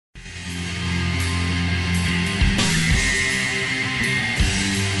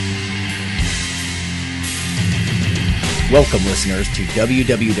Welcome, listeners, to www.ironradio.org,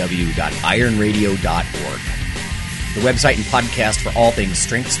 the website and podcast for all things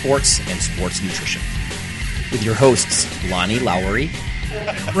strength sports and sports nutrition. With your hosts, Lonnie Lowery.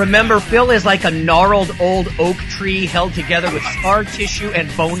 Remember, Phil is like a gnarled old oak tree held together with scar tissue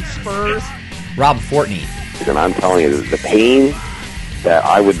and bone spurs. Rob Fortney. And I'm telling you, the pain that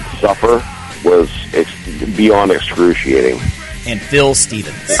I would suffer was beyond excruciating. And Phil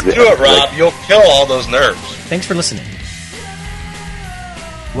Stevens. Do it, Rob. You'll kill all those nerves. Thanks for listening.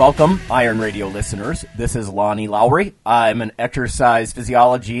 Welcome, Iron Radio listeners. This is Lonnie Lowery. I'm an exercise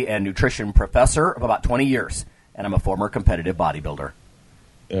physiology and nutrition professor of about 20 years, and I'm a former competitive bodybuilder.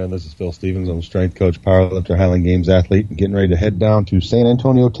 And this is Phil Stevens. I'm a strength coach, powerlifter, Highland Games athlete, and getting ready to head down to San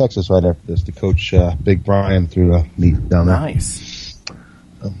Antonio, Texas right after this to coach Big Brian through a meet down there. Nice.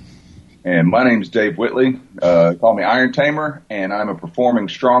 And my name is Dave Whitley. Call me Iron Tamer, and I'm a performing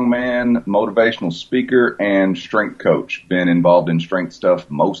strongman, motivational speaker, and strength coach. Been involved in strength stuff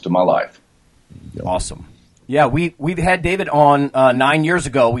most of my life. Awesome. Yeah, we've had David on 9 years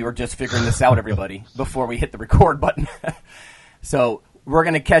ago. We were just figuring this out, everybody, before we hit the record button. So we're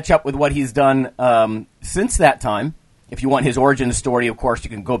going to catch up with what he's done since that time. If you want his origin story, of course, you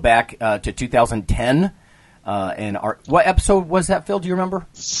can go back to 2010. And what episode was that, Phil? Do you remember?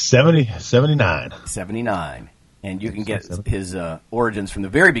 79. 79. And you can get his origins from the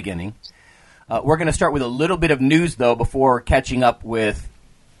very beginning. We're going to start with a little bit of news, though, before catching up with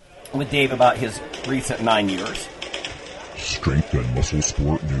Dave about his recent 9 years. Strength and muscle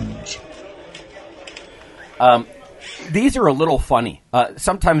sport news. These are a little funny.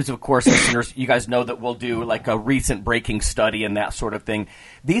 Sometimes, of course, listeners, you guys know that we'll do like a recent breaking study and that sort of thing.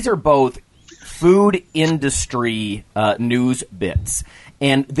 These are both food industry news bits,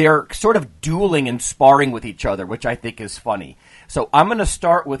 and they're sort of dueling and sparring with each other, which I think is funny. So I'm going to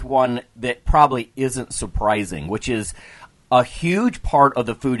start with one that probably isn't surprising, which is a huge part of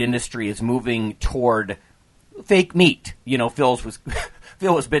the food industry is moving toward fake meat. You know, Phil was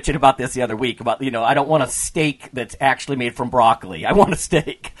bitching about this the other week about, I don't want a steak that's actually made from broccoli. I want a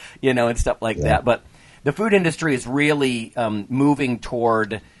steak, and stuff like that. But the food industry is really moving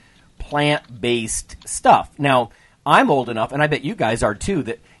toward plant-based stuff. Now, I'm old enough, and I bet you guys are too,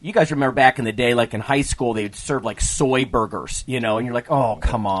 that you guys remember back in the day, like in high school, they'd serve like soy burgers, and you're like, oh,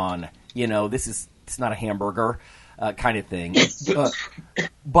 come on, it's not a hamburger kind of thing.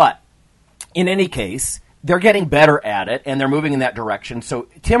 But in any case, they're getting better at it, and they're moving in that direction. So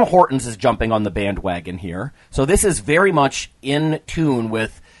Tim Hortons is jumping on the bandwagon here. So this is very much in tune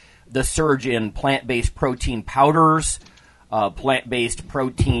with the surge in plant-based protein powders, plant-based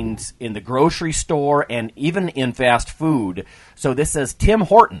proteins in the grocery store, and even in fast food. So this says Tim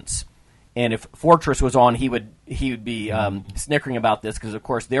Hortons, and if Fortress was on, he would be snickering about this because, of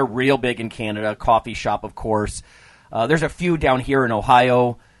course, they're real big in Canada. Coffee shop, of course. There's a few down here in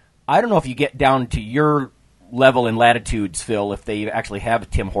Ohio. I don't know if you get down to your level in latitudes, Phil, if they actually have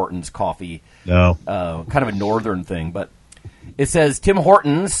Tim Hortons coffee. No. Kind of a northern thing, but it says Tim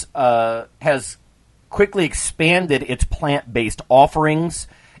Hortons has quickly expanded its plant-based offerings.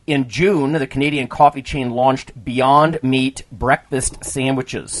 In June, the Canadian coffee chain launched Beyond Meat breakfast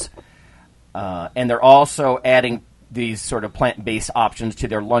sandwiches. And they're also adding these sort of plant-based options to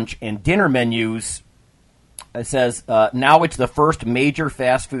their lunch and dinner menus. It says, now it's the first major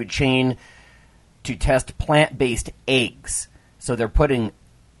fast food chain to test plant-based eggs. So they're putting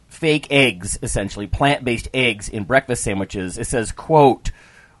fake eggs, essentially, plant-based eggs in breakfast sandwiches. It says, quote,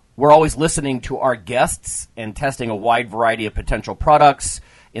 we're always listening to our guests and testing a wide variety of potential products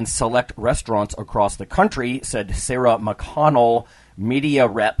in select restaurants across the country, said Sarah McConnell, media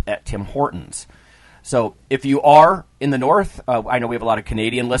rep at Tim Hortons. So if you are in the north, I know we have a lot of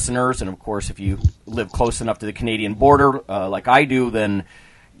Canadian listeners, and of course if you live close enough to the Canadian border like I do, then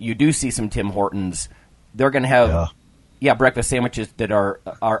you do see some Tim Hortons. They're going to have breakfast sandwiches that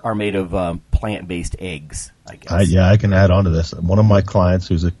are made of plant-based eggs, I guess. I can add on to this. One of my clients,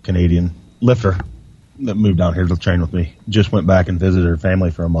 who's a Canadian lifter that moved down here to train with me, just went back and visited her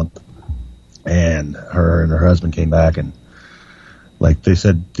family for a month. And her husband came back, and like they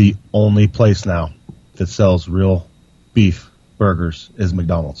said, the only place now that sells real beef burgers is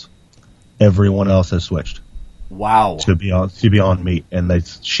McDonald's. Everyone else has switched. Wow. To be on meat. And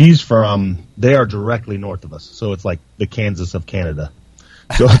they are directly north of us. So it's like the Kansas of Canada.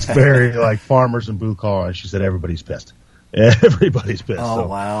 So it's very like farmers and blue collar. And she said everybody's pissed. Everybody's pissed. Oh,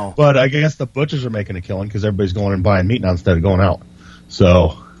 wow. But I guess the butchers are making a killing because everybody's going and buying meat now instead of going out.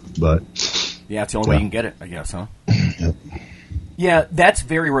 So, but. Yeah, it's the only way you can get it, I guess, huh? Yep. Yeah, that's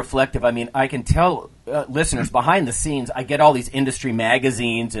very reflective. I mean, I can tell listeners behind the scenes, I get all these industry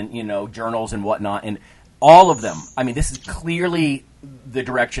magazines and, journals and whatnot, and all of them. I mean, this is clearly the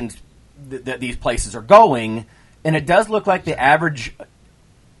directions that these places are going, and it does look like the average,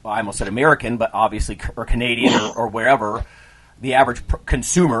 well, I almost said American, but obviously, or Canadian or wherever, the average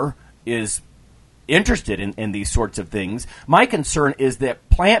consumer is interested in these sorts of things. My concern is that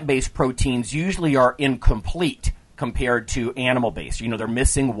plant-based proteins usually are incomplete compared to animal-based. You know, they're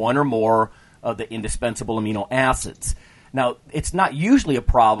missing one or more of the indispensable amino acids. Now, it's not usually a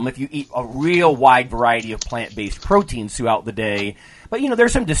problem if you eat a real wide variety of plant-based proteins throughout the day. But, you know,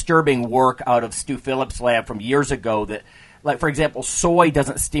 there's some disturbing work out of Stu Phillips' lab from years ago that, like, for example, soy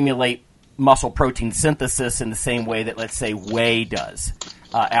doesn't stimulate muscle protein synthesis in the same way that, let's say, whey does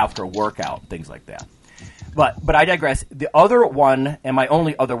after a workout, things like that. But I digress. The other one, and my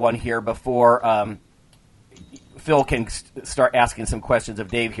only other one here before Phil can start asking some questions of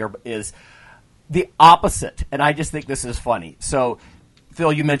Dave here, is the opposite, and I just think this is funny. So,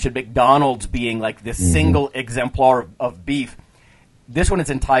 Phil, you mentioned McDonald's being like this single exemplar of beef. This one is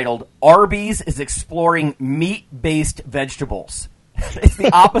entitled, Arby's is exploring meat-based vegetables. It's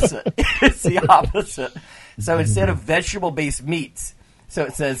the opposite. It's the opposite. So instead of vegetable-based meats, so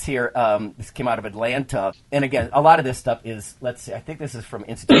it says here, this came out of Atlanta, and again, a lot of this stuff is, let's see, I think this is from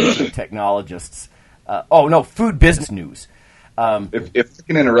Institute of Technologists. Food Business News. If I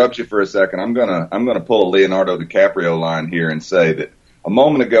can interrupt you for a second, I'm gonna pull a Leonardo DiCaprio line here and say that a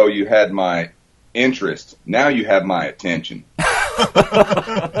moment ago you had my interest, now you have my attention.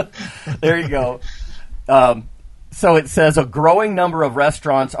 There you go. So it says a growing number of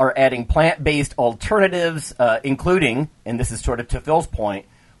restaurants are adding plant-based alternatives, including, and this is sort of to Phil's point,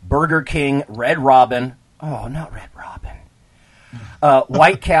 Burger King, Red Robin. Oh, not Red Robin.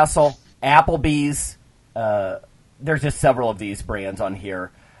 White Castle, Applebee's. There's just several of these brands on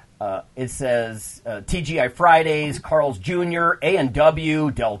here. It says TGI Fridays, Carl's Jr.,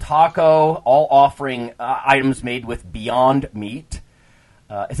 A&W, Del Taco, all offering items made with Beyond Meat.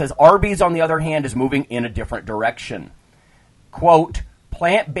 It says Arby's, on the other hand, is moving in a different direction. Quote,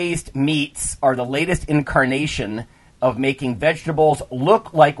 plant-based meats are the latest incarnation of making vegetables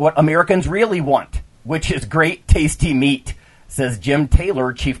look like what Americans really want, which is great, tasty meat, says Jim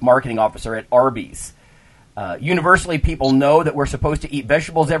Taylor, Chief Marketing Officer at Arby's. Universally, people know that we're supposed to eat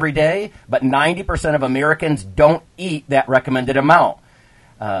vegetables every day, but 90% of Americans don't eat that recommended amount.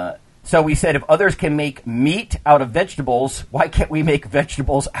 So we said if others can make meat out of vegetables, why can't we make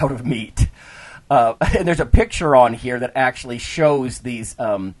vegetables out of meat? And there's a picture on here that actually shows these.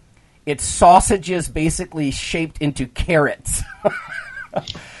 It's sausages basically shaped into carrots.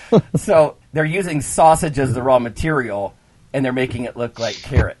 So they're using sausage as the raw material, and they're making it look like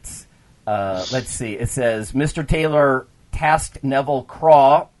carrots. Let's see. It says, Mr. Taylor tasked Neville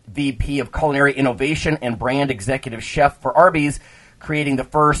Craw, VP of Culinary Innovation and Brand Executive Chef for Arby's, creating the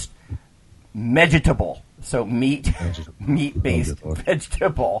first vegetable, so meat-based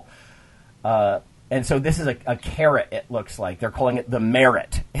vegetable. And so this is a carrot, it looks like. They're calling it the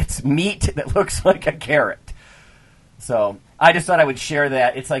Merit. It's meat that looks like a carrot. So I just thought I would share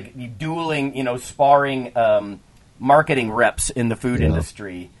that. It's like dueling, sparring marketing reps in the food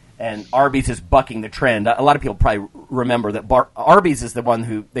industry. And Arby's is bucking the trend. A lot of people probably remember that Arby's is the one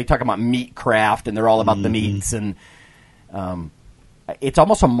who, they talk about meat craft, and they're all about the meats. And it's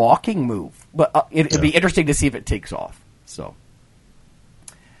almost a mocking move. But it'd be interesting to see if it takes off. So,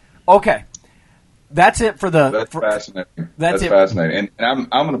 okay. That's it for the... That's fascinating. That's fascinating. And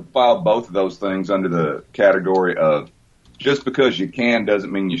I'm going to file both of those things under the category of just because you can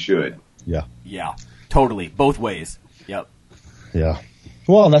doesn't mean you should. Yeah. Yeah, totally. Both ways. Yep. Yeah.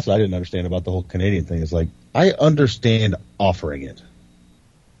 Well, and that's what I didn't understand about the whole Canadian thing. It's like, I understand offering it.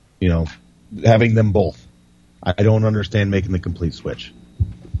 Having them both. I don't understand making the complete switch.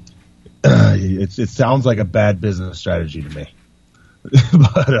 It sounds like a bad business strategy to me.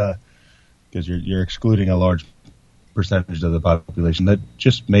 But, because you're excluding a large percentage of the population that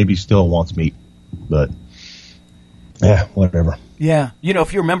just maybe still wants meat. But, yeah, whatever. Yeah.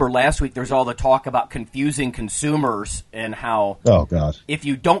 If you remember last week, there's all the talk about confusing consumers and how if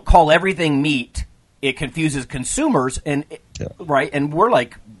you don't call everything meat, it confuses consumers. And right? And we're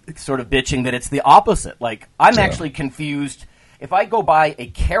like sort of bitching that it's the opposite. Like, I'm actually confused. If I go buy a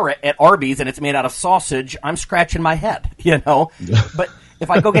carrot at Arby's and it's made out of sausage, I'm scratching my head, But if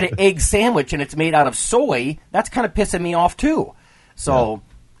I go get an egg sandwich and it's made out of soy, that's kind of pissing me off too. So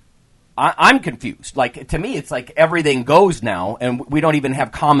I'm confused. Like, to me, it's like everything goes now, and we don't even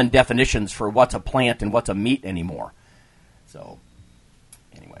have common definitions for what's a plant and what's a meat anymore. So,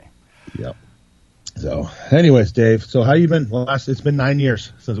 anyway. Yep. So, anyways, Dave, so how you been? Well, it's been 9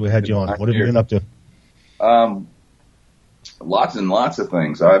 years since we had you on. What have you been up to? Lots and lots of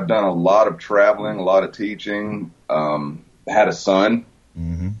things. I've done a lot of traveling, a lot of teaching, had a son,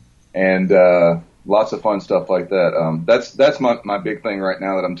 and lots of fun stuff like that. That's my big thing right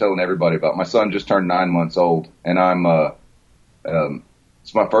now that I'm telling everybody about. My son just turned 9 months old, and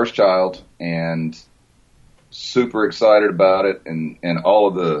it's my first child, and super excited about it, and all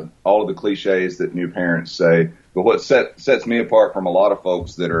of the cliches that new parents say. But what sets me apart from a lot of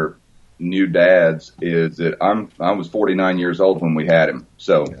folks that are new dads is that I was 49 years old when we had him.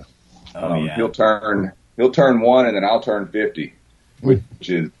 So he'll turn 1, and then I'll turn 50, which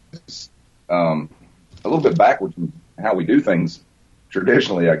is a little bit backwards from how we do things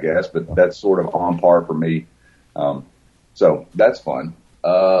traditionally, I guess, but that's sort of on par for me. So that's fun.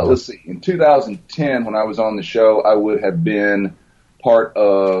 Let's see. In 2010, when I was on the show, I would have been part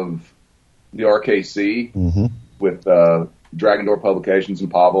of the RKC with Dragon Door Publications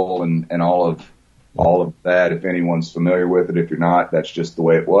and Pavel and all of that. If anyone's familiar with it, if you're not, that's just the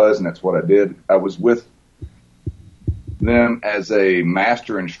way it was, and that's what I did. I was with them as a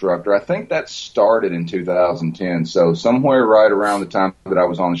master instructor. I think that started in 2010. So somewhere right around the time that I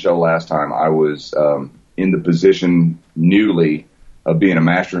was on the show last time, I was in the position newly of being a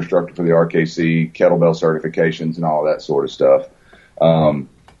master instructor for the RKC, kettlebell certifications, and all that sort of stuff. The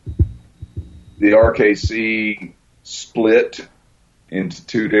RKC split into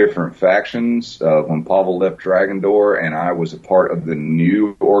two different factions when Pavel left Dragon Door, and I was a part of the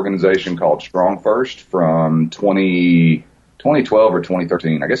new organization called Strong First from 2012 or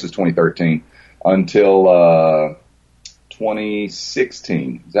 2013. I guess it's 2013 until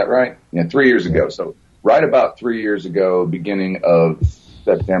 2016. Is that right? Yeah, 3 years ago. So right about 3 years ago, beginning of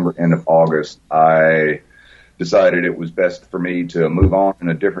September, end of August, I decided it was best for me to move on in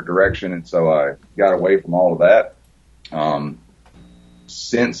a different direction, and so I got away from all of that.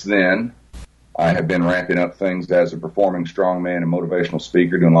 Since then, I have been ramping up things as a performing strongman and motivational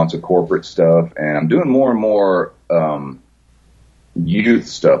speaker, doing lots of corporate stuff, and I'm doing more and more youth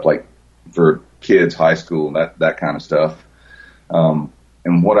stuff, like for kids, high school, that kind of stuff.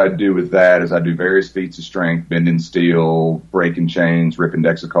 And what I do with that is I do various feats of strength, bending steel, breaking chains, ripping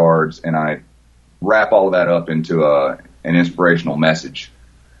decks of cards, and I wrap all of that up into an inspirational message.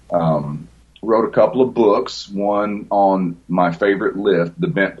 Wrote a couple of books, one on my favorite lift, the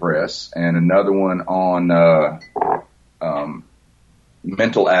bent press, and another one on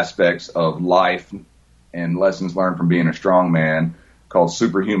mental aspects of life and lessons learned from being a strong man, called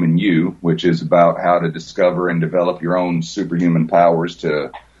Superhuman You, which is about how to discover and develop your own superhuman powers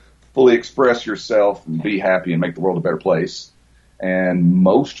to fully express yourself and be happy and make the world a better place. And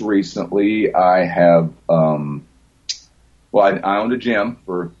most recently, I have I owned a gym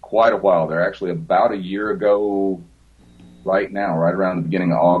for quite a while there. Actually, about a year ago, right now, right around the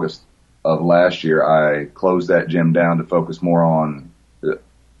beginning of August of last year, I closed that gym down to focus more on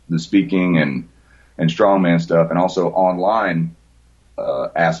the speaking and strongman stuff, and also online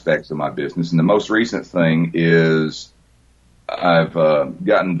aspects of my business. And the most recent thing is I've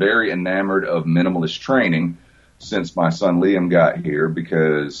gotten very enamored of minimalist training since my son Liam got here,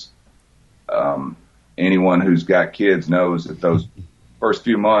 because anyone who's got kids knows that those first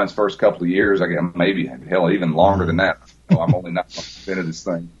few months, first couple of years, I get maybe hell even longer than that. I'm only 9 months into this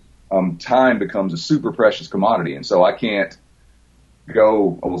thing. Time becomes a super precious commodity, and so I can't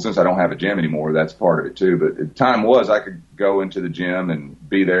go. Well, since I don't have a gym anymore, that's part of it too. But time was I could go into the gym and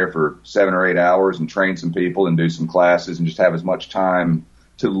be there for 7 or 8 hours and train some people and do some classes and just have as much time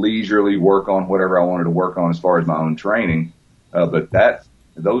to leisurely work on whatever I wanted to work on as far as my own training. But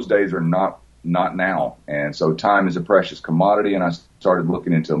those days are not now. And so time is a precious commodity, and I started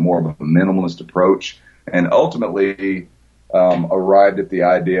looking into more of a minimalist approach, and ultimately arrived at the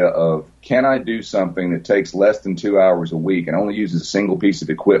idea of, can I do something that takes less than 2 hours a week and only uses a single piece of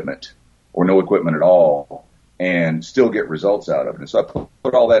equipment or no equipment at all and still get results out of it? And so I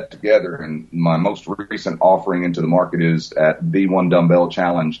put all that together, and my most recent offering into the market is at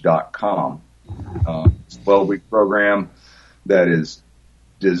the1dumbbellchallenge.com. It's a 12-week program that is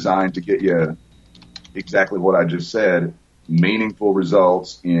designed to get you exactly what I just said, meaningful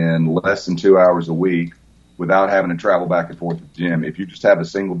results in less than 2 hours a week without having to travel back and forth to the gym. If you just have a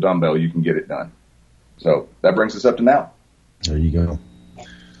single dumbbell, you can get it done. So that brings us up to now. There you go.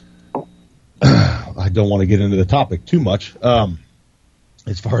 I don't want to get into the topic too much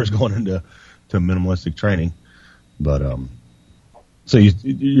as far as going into minimalistic training, but so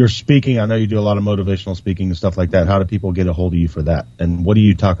you're speaking. I know you do a lot of motivational speaking and stuff like that. How do people get a hold of you for that? And what do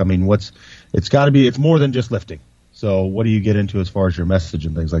you talk? I mean, it's more than just lifting. So what do you get into as far as your message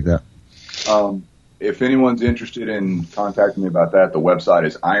and things like that? If anyone's interested in contacting me about that, the website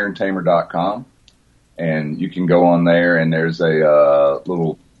is irontamer.com. and you can go on there, and there's a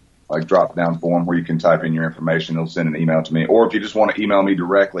little like drop down form where you can type in your information. It'll send an email to me, or if you just want to email me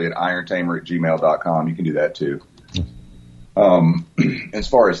directly at irontamer@gmail.com, you can do that too. As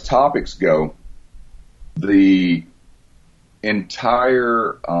far as topics go, the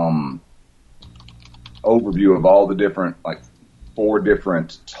entire overview of all the different, like 4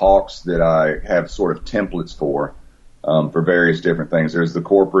 different talks that I have sort of templates for various different things. There's the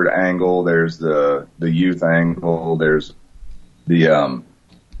corporate angle, there's the youth angle, there's the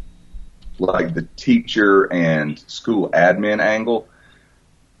like the teacher and school admin angle,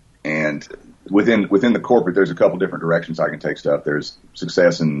 and within the corporate, there's a couple different directions I can take stuff. There's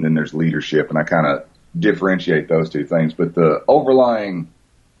success, and then there's leadership, and I kind of differentiate those 2 things. But the overlying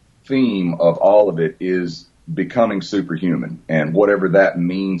theme of all of it is becoming superhuman, and whatever that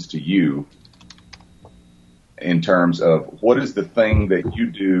means to you in terms of what is the thing that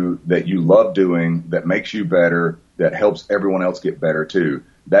you do that you love doing that makes you better, that helps everyone else get better too.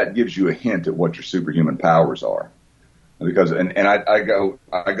 That gives you a hint at what your superhuman powers are. Because, and I go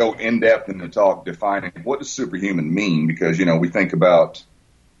in depth in the talk defining what does superhuman mean, because, you know, we think about,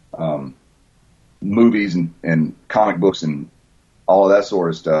 movies and comic books and all of that sort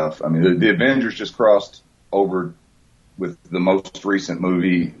of stuff. I mean, the Avengers just crossed over with the most recent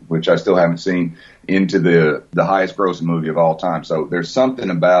movie, which I still haven't seen, into the highest grossing movie of all time. So there's something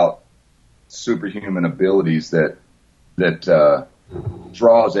about superhuman abilities that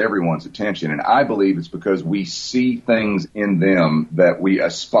draws everyone's attention. And I believe it's because we see things in them that we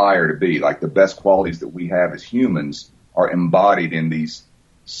aspire to be. Like the best qualities that we have as humans are embodied in these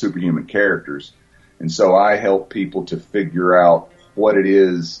superhuman characters. And so I help people to figure out what it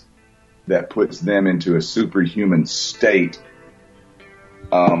is that puts them into a superhuman state,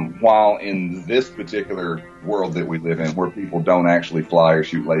 while in this particular world that we live in, where people don't actually fly or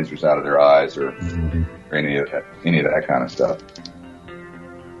shoot lasers out of their eyes or any of that kind of stuff.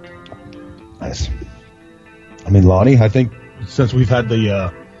 Nice. I mean, Lonnie, I think since we've had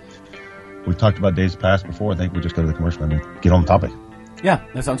we've talked about days past before, I think we just go to the commercial and get on topic. Yeah,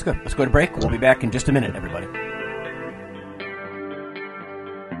 that sounds good. Let's go to break. We'll be back in just a minute, everybody.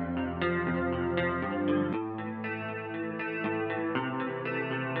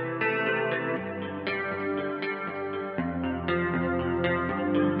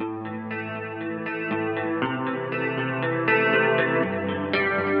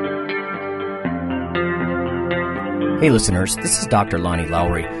 Hey listeners, this is Dr. Lonnie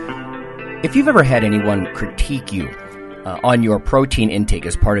Lowry. If you've ever had anyone critique you on your protein intake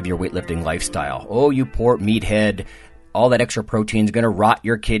as part of your weightlifting lifestyle, oh, you poor meathead, all that extra protein is going to rot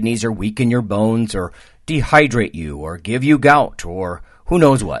your kidneys or weaken your bones or dehydrate you or give you gout or who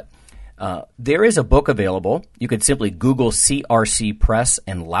knows what. There is a book available. You could simply Google CRC Press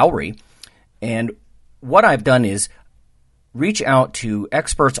and Lowry. And what I've done is reach out to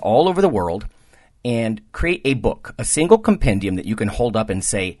experts all over the world and create a book, a single compendium that you can hold up and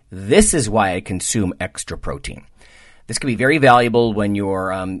say, this is why I consume extra protein. This can be very valuable when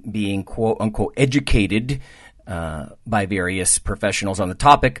you're being quote-unquote educated by various professionals on the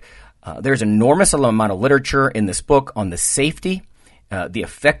topic. There's an enormous amount of literature in this book on the safety, the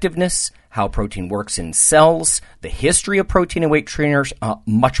effectiveness, how protein works in cells, the history of protein and weight trainers,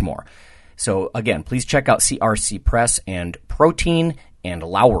 much more. So again, please check out CRC Press and Protein and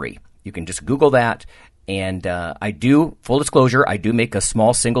Lowry. You can just Google that. And I do, full disclosure, I do make a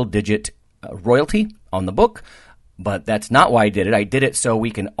small single-digit royalty on the book. But that's not why I did it. I did it so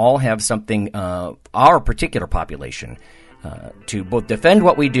we can all have something, our particular population, to both defend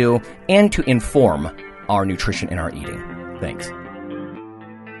what we do and to inform our nutrition and our eating. Thanks.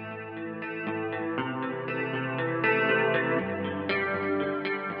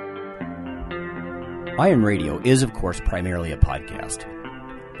 Iron Radio is, of course, primarily a podcast.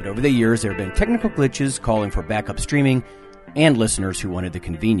 But over the years, there have been technical glitches calling for backup streaming and listeners who wanted the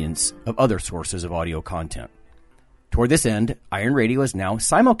convenience of other sources of audio content. Toward this end, Iron Radio is now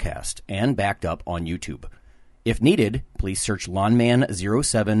simulcast and backed up on YouTube. If needed, please search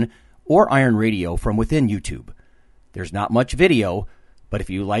Lawnman07 or Iron Radio from within YouTube. There's not much video, but if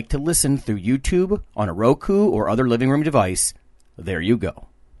you like to listen through YouTube on a Roku or other living room device, there you go.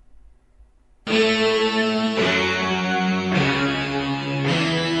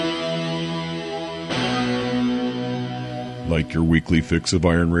 Like your weekly fix of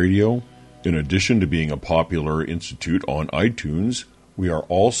Iron Radio? In addition to being a popular institute on iTunes, we are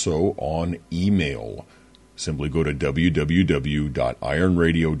also on email. Simply go to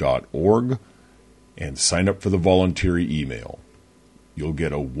www.ironradio.org and sign up for the voluntary email. You'll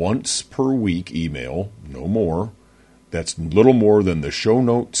get a once per week email, no more. That's little more than the show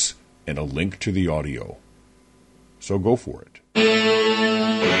notes and a link to the audio. So go for it.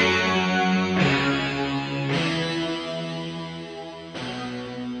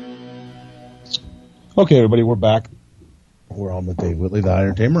 Okay, everybody, we're back. We're on with Dave Whitley, the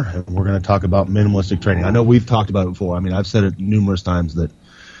Iron Tamer, and we're going to talk about minimalistic training. I know we've talked about it before. I mean, I've said it numerous times that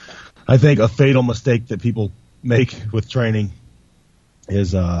I think a fatal mistake that people make with training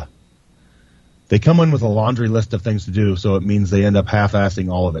is they come in with a laundry list of things to do, so it means they end up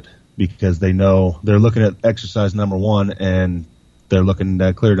half-assing all of it because they know they're looking at exercise number 1 and they're looking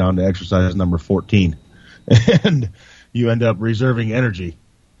to clear down to exercise number 14. And you end up reserving energy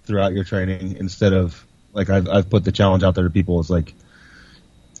throughout your training instead of, like, I've put the challenge out there to people. It's like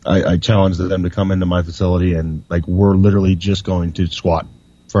I challenge them to come into my facility and, like, we're literally just going to squat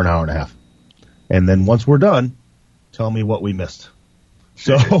for an hour and a half. And then once we're done, tell me what we missed.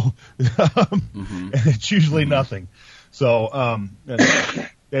 So and it's usually nothing. So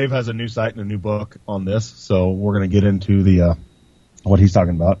Dave has a new site and a new book on this, so we're going to get into the what he's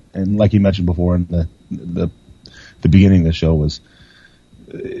talking about. And like you mentioned before in the beginning of the show was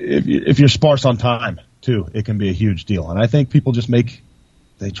if you're sparse on time too, it can be a huge deal. And I think people just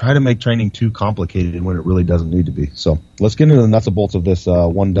they try to make training too complicated when it really doesn't need to be. So let's get into the nuts and bolts of this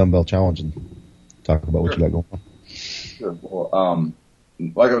one dumbbell challenge and talk about what you got going on. Sure. Well,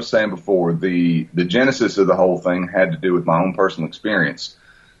 like I was saying before, the genesis of the whole thing had to do with my own personal experience.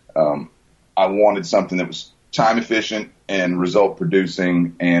 I wanted something that was time efficient and result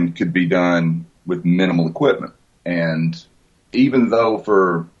producing and could be done with minimal equipment. And even though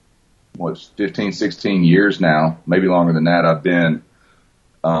for 15, 16 years now, maybe longer than that, I've been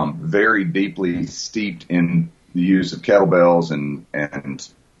very deeply steeped in the use of kettlebells and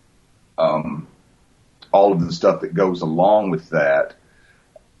all of the stuff that goes along with that.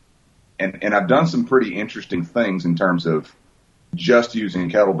 And I've done some pretty interesting things in terms of just using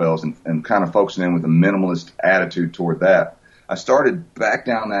kettlebells and kind of focusing in with a minimalist attitude toward that. I started back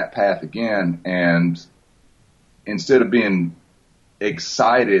down that path again, and instead of being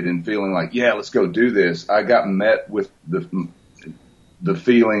excited and feeling like, yeah, let's go do this, I got met with the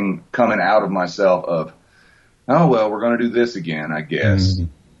feeling coming out of myself of, oh, well, we're going to do this again, I guess.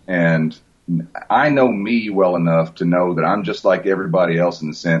 Mm-hmm. And I know me well enough to know that I'm just like everybody else in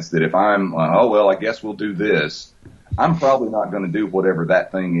the sense that if I'm, oh, well, I guess we'll do this, I'm probably not going to do whatever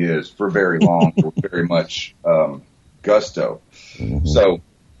that thing is for very long or very much gusto. Mm-hmm. So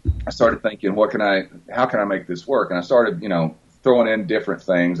I started thinking, how can I make this work? And I started, throwing in different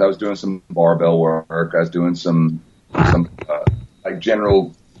things. I was doing some barbell work. I was doing some like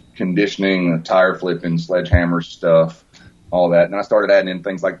general conditioning, tire flipping, sledgehammer stuff, all that. And I started adding in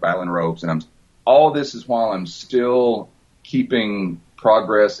things like battling ropes. And all this is while I'm still keeping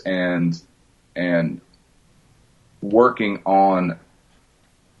progress and working on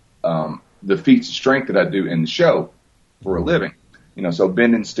the feats of strength that I do in the show for a living. So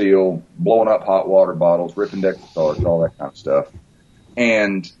bending steel, blowing up hot water bottles, ripping deck guitars, all that kind of stuff.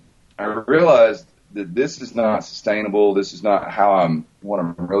 And I realized that this is not sustainable. This is not what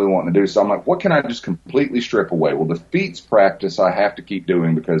I'm really wanting to do. So I'm like, what can I just completely strip away? Well, the feats practice I have to keep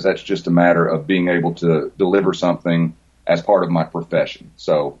doing because that's just a matter of being able to deliver something as part of my profession.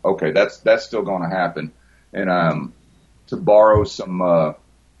 So, okay, that's still going to happen. And to borrow some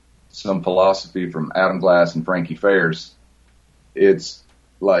philosophy from Adam Glass and Frankie Fairs, it's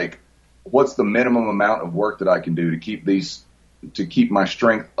like, what's the minimum amount of work that I can do to keep my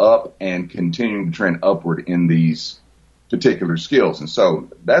strength up and continuing to trend upward in these particular skills? And so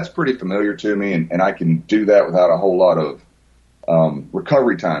that's pretty familiar to me, and I can do that without a whole lot of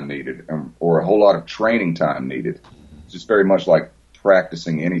recovery time needed or a whole lot of training time needed. It's just very much like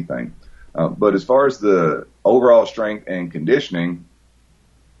practicing anything. But as far as the overall strength and conditioning,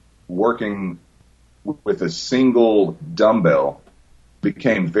 working with a single dumbbell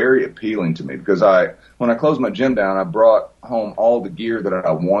became very appealing to me because when I closed my gym down, I brought home all the gear that I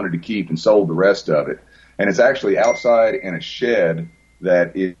wanted to keep and sold the rest of it. And it's actually outside in a shed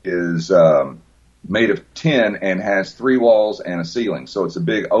that is made of tin and has 3 walls and a ceiling. So it's a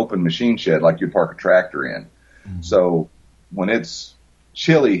big open machine shed like you'd park a tractor in. Mm-hmm. So when it's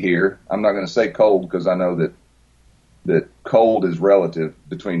chilly here, I'm not going to say cold because I know that cold is relative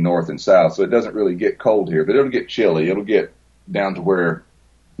between north and south. So it doesn't really get cold here, but it'll get chilly. It'll get down to where,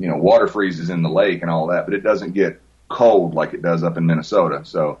 water freezes in the lake and all that, but it doesn't get cold like it does up in Minnesota.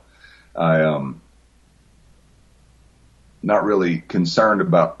 So I not really concerned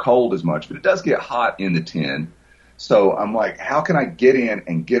about cold as much, but it does get hot in the tin. So I'm like, how can I get in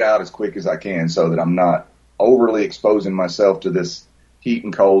and get out as quick as I can so that I'm not overly exposing myself to this heat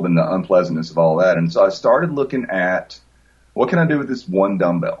and cold and the unpleasantness of all that? And so I started looking at what can I do with this one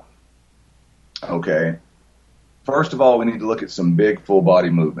dumbbell? Okay. First of all, we need to look at some big full body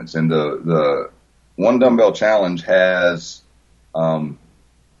movements. And the one dumbbell challenge has, how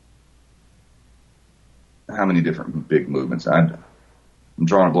many different big movements? I'm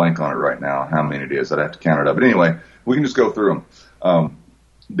drawing a blank on it right now, how many it is. I'd have to count it up. But anyway, we can just go through them.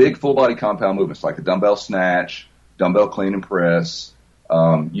 Big full body compound movements like a dumbbell snatch, dumbbell clean and press,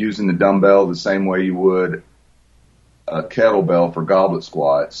 using the dumbbell the same way you would a kettlebell for goblet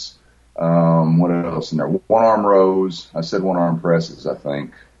squats. What else in there? One arm rows. I said one arm presses, I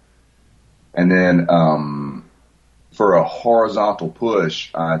think. And then, for a horizontal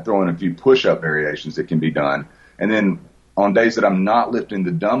push, I throw in a few push-up variations that can be done. And then on days that I'm not lifting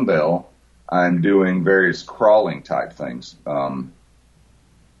the dumbbell, I'm doing various crawling type things.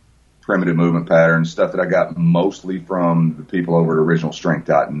 Primitive movement patterns, stuff that I got mostly from the people over at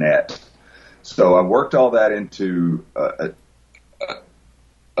originalstrength.net. So I worked all that into a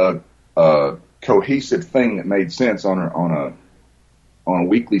cohesive thing that made sense on a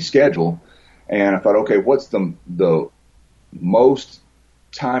weekly schedule. And I thought, okay, what's the most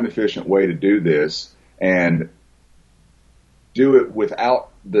time efficient way to do this and do it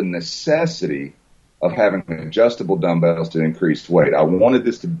without the necessity of having adjustable dumbbells to increase weight. I wanted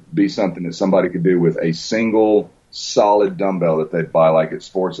this to be something that somebody could do with a single solid dumbbell that they'd buy like at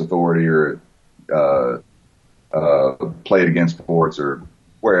Sports Authority or Play It Again Sports or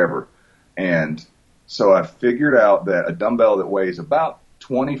wherever. And so I figured out that a dumbbell that weighs about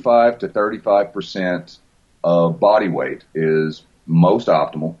 25 to 35% of body weight is most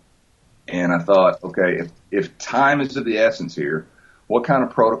optimal. And I thought, okay, if time is of the essence here, what kind of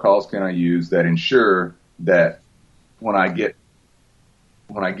protocols can I use that ensure that when I get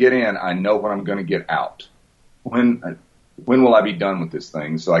in, I know when I'm going to get out? When will I be done with this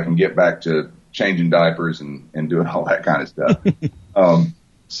thing so I can get back to changing diapers and doing all that kind of stuff?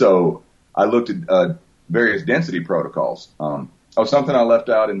 So I looked at various density protocols. Something I left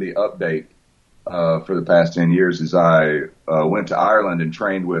out in the update for the past 10 years is I went to Ireland and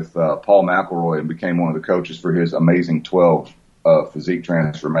trained with Paul McElroy and became one of the coaches for his Amazing 12 physique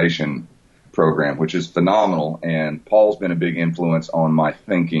transformation program, which is phenomenal. And Paul's been a big influence on my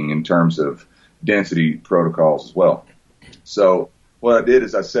thinking in terms of density protocols as well. So what I did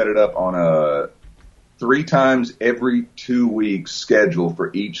is I set it up on a 3 times every 2 weeks schedule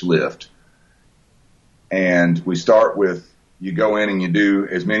for each lift. And we start with, you go in and you do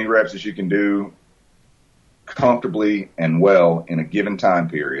as many reps as you can do comfortably and well in a given time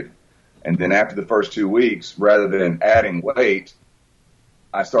period. And then after the first 2 weeks, rather than adding weight,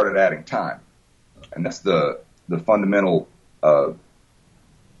 I started adding time. And that's the fundamental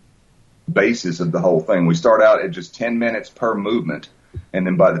basis of the whole thing. We start out at just 10 minutes per movement. And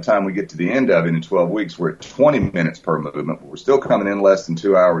then by the time we get to the end of it in 12 weeks, we're at 20 minutes per movement. We're still coming in less than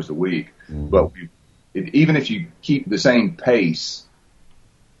 2 hours a week. Mm-hmm. But even if you keep the same pace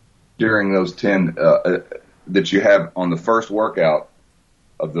during those 10 that you have on the first workout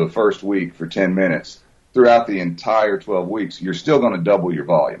of the first week for 10 minutes, throughout the entire 12 weeks, you're still going to double your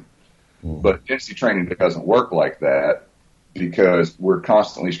volume. Mm-hmm. But density training doesn't work like that because we're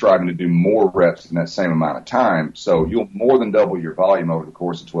constantly striving to do more reps in that same amount of time. So you'll more than double your volume over the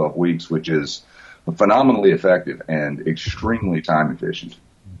course of 12 weeks, which is phenomenally effective and extremely time efficient.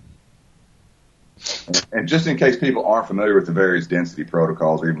 And just in case people aren't familiar with the various density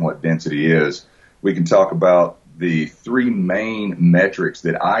protocols or even what density is, we can talk about the 3 main metrics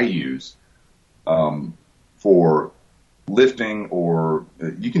that I use for lifting, or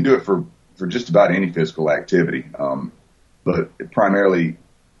you can do it for just about any physical activity. But primarily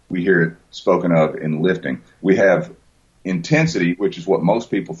we hear it spoken of in lifting. We have intensity, which is what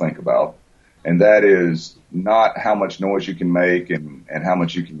most people think about, and that is not how much noise you can make and how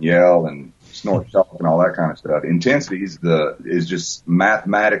much you can yell and snort chalk and all that kind of stuff. Intensity is just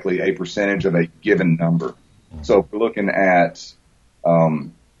mathematically a percentage of a given number. So if we're looking at,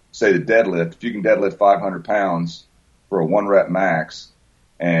 say the deadlift, if you can deadlift 500 pounds for a 1 rep max,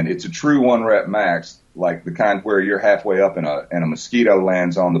 and it's a true 1 rep max, like the kind where you're halfway up and a mosquito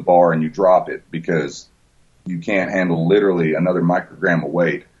lands on the bar and you drop it because you can't handle literally another microgram of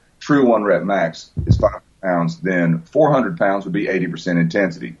weight. True 1 rep max is 500 pounds, then 400 pounds would be 80%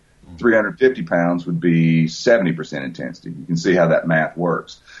 intensity. 350 pounds would be 70% intensity. You can see how that math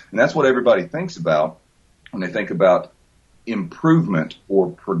works. And that's what everybody thinks about when they think about improvement or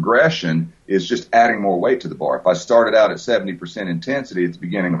progression, is just adding more weight to the bar. If I started out at 70% intensity at the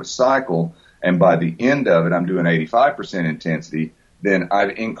beginning of a cycle, and by the end of it I'm doing 85% intensity, then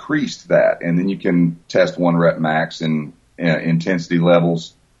I've increased that. And then you can test 1 rep max and intensity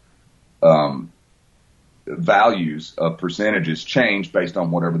levels values of percentages change based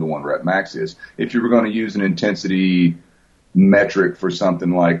on whatever the 1 rep max is. If you were going to use an intensity metric for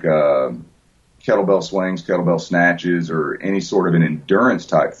something like kettlebell swings, kettlebell snatches, or any sort of an endurance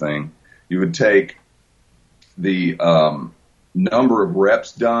type thing, you would take the number of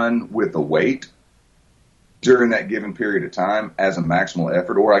reps done with the weight during that given period of time as a maximal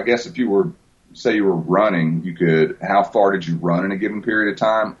effort. Or I guess if you were, say you were running, you could, how far did you run in a given period of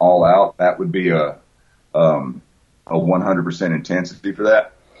time, all out? That would be a 100% intensity for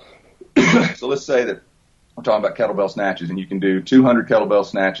that. So let's say that we're talking about kettlebell snatches, and you can do 200 kettlebell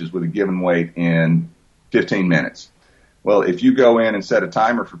snatches with a given weight in 15 minutes. Well, if you go in and set a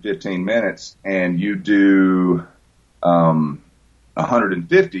timer for 15 minutes and you do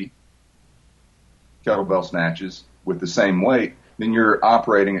 150 kettlebell snatches with the same weight, then you're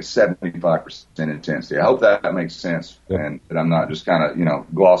operating at 75% intensity. I hope that makes sense, and that I'm not just kind of,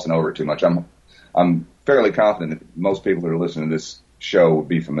 glossing over it too much. I'm fairly confident that most people that are listening to this show would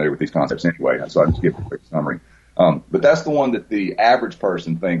be familiar with these concepts anyway, so I'll just give a quick summary. But that's the one that the average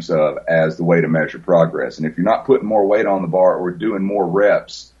person thinks of as the way to measure progress. And if you're not putting more weight on the bar or doing more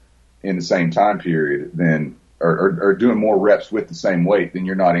reps in the same time period, then or doing more reps with the same weight, then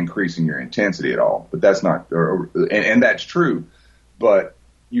you're not increasing your intensity at all. But that's not, and that's true. But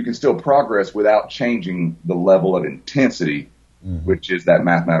you can still progress without changing the level of intensity, which is that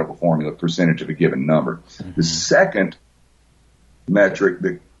mathematical formula, percentage of a given number. The second metric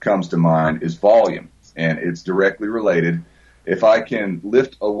that comes to mind is volume, and it's directly related. If I can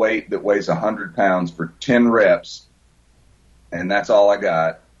lift a weight that weighs 100 pounds for 10 reps, and that's all I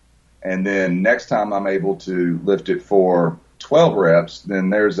got, and then next time I'm able to lift it for 12 reps,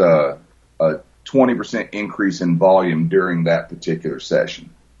 then there's a 20% increase in volume during that particular session.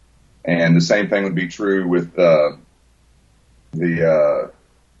 And the same thing would be true with the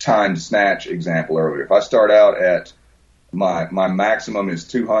timed snatch example earlier. If I start out at my maximum is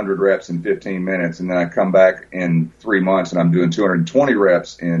 200 reps in 15 minutes, and then I come back in 3 months and I'm doing 220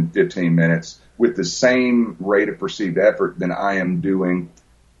 reps in 15 minutes with the same rate of perceived effort, then I am doing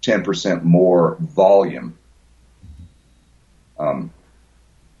 10% more volume.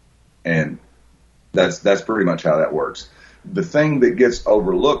 And that's pretty much how that works. The thing that gets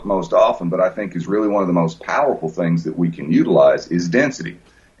overlooked most often, but I think is really one of the most powerful things that we can utilize, is density.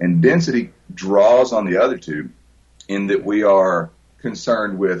 And density draws on the other two in that we are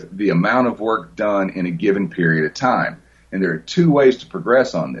concerned with the amount of work done in a given period of time. And there are 2 ways to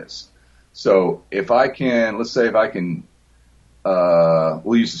progress on this. So if I can, let's say if I can,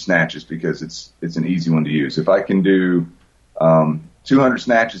 we'll use the snatches because it's an easy one to use. If I can do 200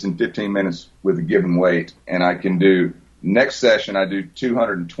 snatches in 15 minutes with a given weight, and I can do, next session I do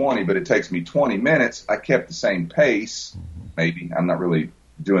 220, but it takes me 20 minutes, I kept the same pace, maybe. I'm not really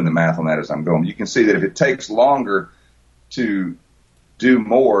doing the math on that as I'm going. You can see that if it takes longer to do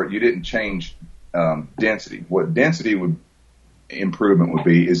more, you didn't change density. What density improvement would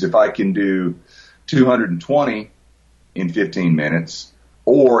be is if I can do 220 in 15 minutes,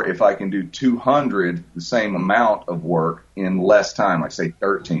 or if I can do 200, the same amount of work in less time, like say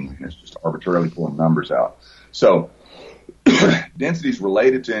 13 minutes, just arbitrarily pulling numbers out. So density is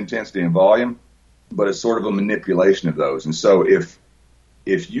related to intensity and volume, but it's sort of a manipulation of those. And so if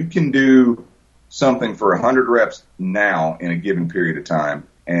you can do something for 100 reps now in a given period of time,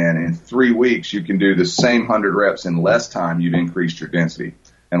 and in 3 weeks you can do the same 100 reps in less time, you've increased your density.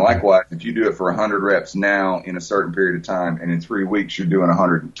 And likewise, if you do it for 100 reps now in a certain period of time, and in 3 weeks you're doing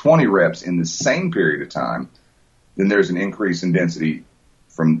 120 reps in the same period of time, then there's an increase in density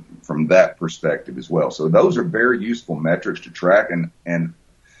from that perspective as well. So those are very useful metrics to track, and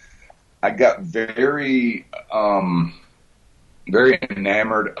I got very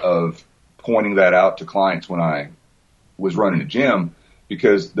enamored of pointing that out to clients when I was running a gym,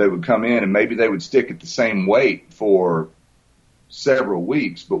 because they would come in and maybe they would stick at the same weight for several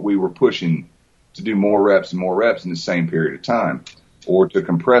weeks, but we were pushing to do more reps and more reps in the same period of time, or to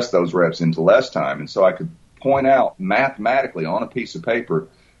compress those reps into less time. And so I could point out mathematically on a piece of paper,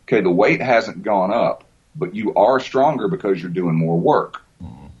 okay, the weight hasn't gone up, but you are stronger because you're doing more work.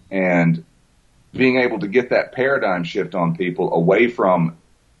 And being able to get that paradigm shift on people away from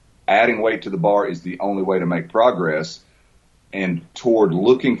adding weight to the bar is the only way to make progress, and toward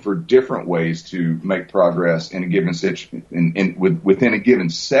looking for different ways to make progress in a given within a given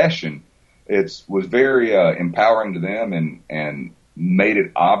session, was very empowering to them, and made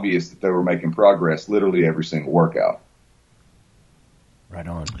it obvious that they were making progress literally every single workout. Right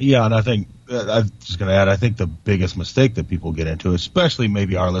on. Yeah, and I think I'm just going to add, I think the biggest mistake that people get into, especially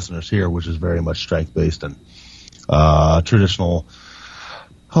maybe our listeners here, which is very much strength based and traditional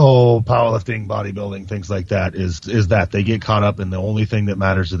powerlifting, bodybuilding, things like that is that they get caught up in the only thing that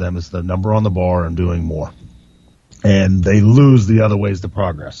matters to them is the number on the bar and doing more. And they lose the other ways to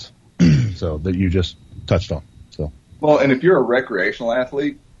progress. So that you just touched on. So well, and if you're a recreational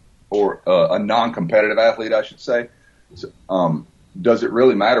athlete or a non-competitive athlete, I should say, does it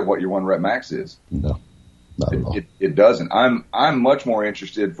really matter what your 1 rep max is? No, not at all. It doesn't. I'm much more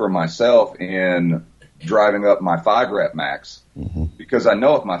interested for myself in driving up my 5 rep max because I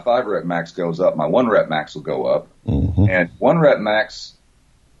know if my 5 rep max goes up, my 1 rep max will go up. And 1 rep max,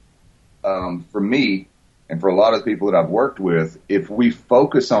 for me and for a lot of the people that I've worked with, if we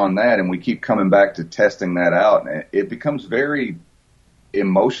focus on that and we keep coming back to testing that out, it becomes very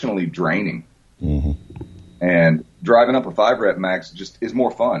emotionally draining. And driving up a 5 rep max just is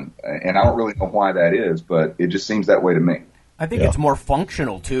more fun. And I don't really know why that is, but it just seems that way to me. I think it's more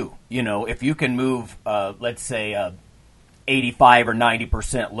functional too. You know, if you can move, let's say, 85 or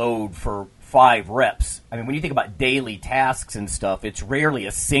 90% load for 5 reps. I mean, when you think about daily tasks and stuff, it's rarely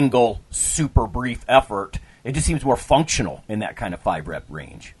a single super brief effort. It just seems more functional in that kind of 5 rep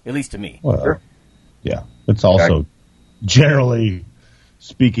range, at least to me. Well, yeah, it's also generally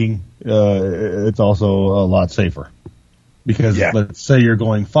speaking, it's also a lot safer. Because let's say you're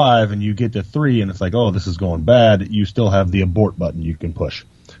going 5 and you get to 3 and it's like, oh, this is going bad. You still have the abort button you can push.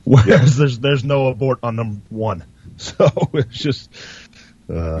 Whereas there's no abort on number 1. So it's just...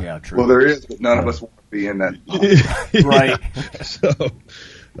 true. Well, there is, but none of us want to be in that. Right. So,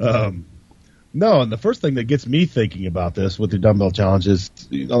 no, and the first thing that gets me thinking about this with the dumbbell challenge is,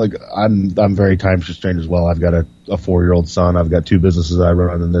 you know, like I'm very time constrained as well. I've got a 4-year-old son. I've got 2 businesses I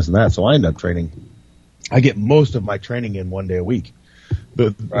run and this and that. So I end up training. I get most of my training in 1 day a week.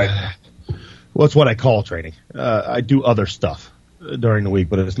 Right. Well, it's what I call training. I do other stuff during the week,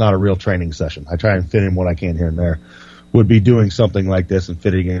 but it's not a real training session. I try and fit in what I can here and there. Would be doing something like this and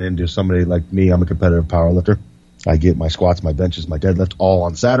fitting it into somebody like me. I'm a competitive powerlifter. I get my squats, my benches, my deadlift all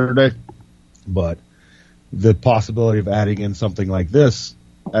on Saturday. But the possibility of adding in something like this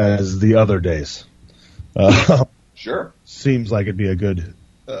as the other days, sure, seems like it'd be a good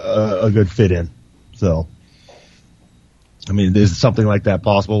fit in. So, I mean, is something like that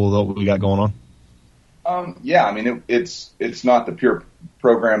possible with what we got going on? Yeah, I mean, it's not the pure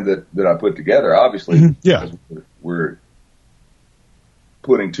program that I put together, obviously. Yeah. We're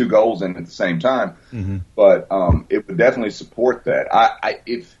putting 2 goals in at the same time, but it would definitely support that.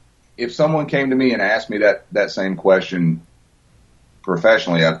 If someone came to me and asked me that same question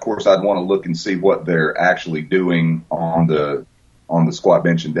professionally, of course I'd want to look and see what they're actually doing on the squat,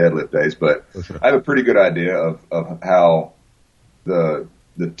 bench, and deadlift days. But I have a pretty good idea of how the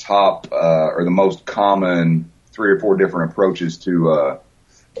top or the most common 3 or 4 different approaches to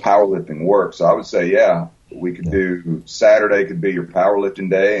powerlifting work. So I would say, we could do Saturday could be your powerlifting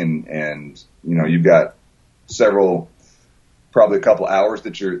day, and you know you've got probably a couple hours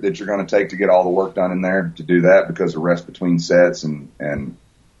that you're going to take to get all the work done in there to do that because of rest between sets and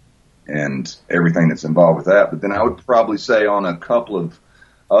everything that's involved with that. But then I would probably say on a couple of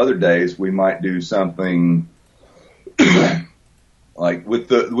other days we might do something like with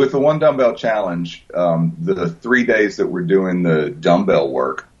the 1 dumbbell challenge. The 3 days that we're doing the dumbbell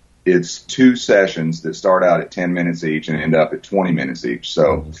work, it's 2 sessions that start out at 10 minutes each and end up at 20 minutes each.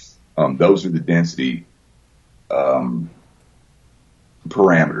 So those are the density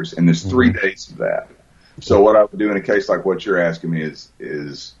parameters, and there's 3 days of that. So what I would do in a case like what you're asking me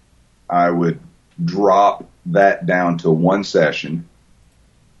is I would drop that down to 1 session,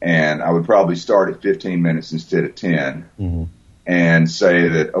 and I would probably start at 15 minutes instead of 10, and say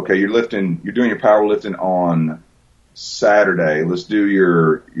that, okay, you're doing your powerlifting on Saturday. Let's do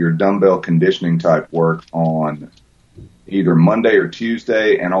your dumbbell conditioning type work on either Monday or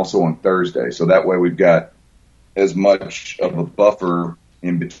Tuesday, and also on Thursday. So that way we've got as much of a buffer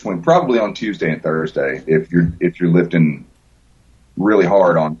in between, probably on Tuesday and Thursday. If you're lifting really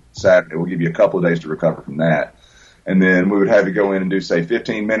hard on Saturday, we'll give you a couple of days to recover from that. And then we would have you go in and do, say,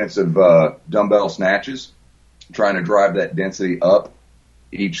 15 minutes of dumbbell snatches, trying to drive that density up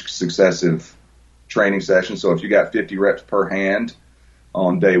each successive training session. So if you got 50 reps per hand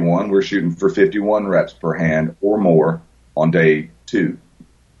on day 1, we're shooting for 51 reps per hand or more on day 2.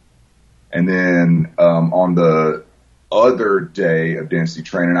 And then on the other day of density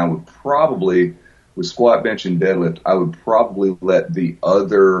training, I would probably, with squat, bench, and deadlift, I would probably let the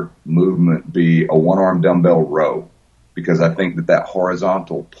other movement be a 1-arm dumbbell row, because I think that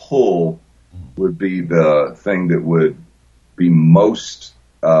horizontal pull would be the thing that would be most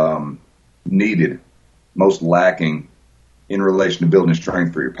needed, most lacking in relation to building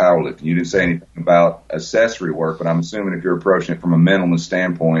strength for your powerlifting. You didn't say anything about accessory work, but I'm assuming if you're approaching it from a mentalist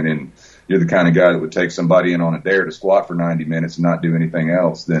standpoint and you're the kind of guy that would take somebody in on a dare to squat for 90 minutes and not do anything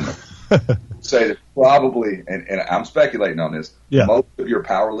else, then say that probably, and I'm speculating on this, most of your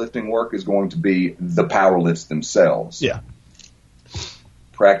powerlifting work is going to be the power lifts themselves. Yeah.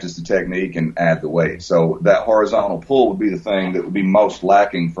 Practice the technique and add the weight. So that horizontal pull would be the thing that would be most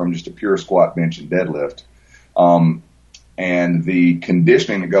lacking from just a pure squat, bench, and deadlift. And the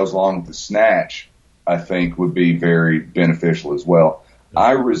conditioning that goes along with the snatch, I think, would be very beneficial as well.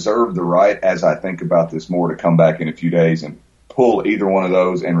 I reserve the right, as I think about this more, to come back in a few days and pull either one of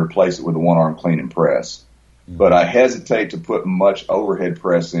those and replace it with a one-arm clean and press. But I hesitate to put much overhead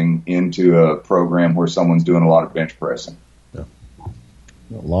pressing into a program where someone's doing a lot of bench pressing. Yeah.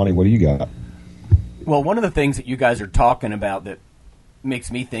 Lonnie, what do you got? Well, one of the things that you guys are talking about that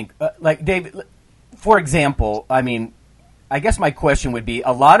makes me think, like David, for example, I mean, I guess my question would be,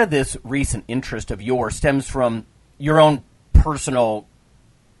 a lot of this recent interest of yours stems from your own personal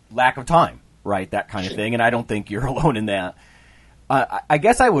lack of time, right? That kind of thing. And I don't think you're alone in that. I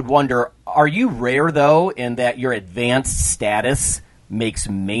guess I would wonder, are you rare, though, in that your advanced status makes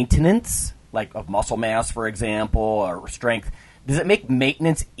maintenance, like of muscle mass, for example, or strength? Does it make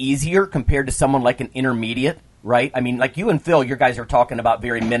maintenance easier compared to someone like an intermediate, right? I mean, like you and Phil, you guys are talking about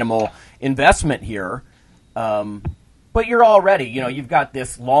very minimal investment here. But you're already, you've got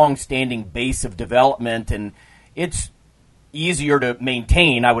this long-standing base of development, and it's easier to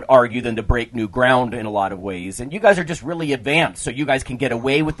maintain, I would argue, than to break new ground in a lot of ways. And you guys are just really advanced, so you guys can get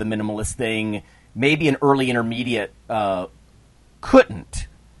away with the minimalist thing. Maybe an early intermediate couldn't.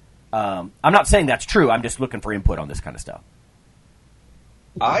 I'm not saying that's true. I'm just looking for input on this kind of stuff.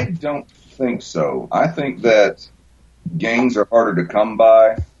 I don't think so. I think that gains are harder to come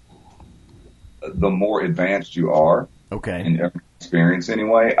by the more advanced you are. Okay. In every experience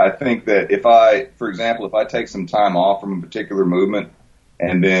anyway. I think that for example, if I take some time off from a particular movement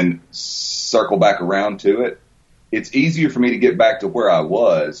and then circle back around to it, it's easier for me to get back to where I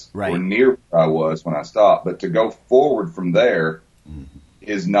was or near where I was when I stopped. But to go forward from there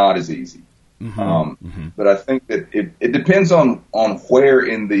is not as easy. But I think that it depends on where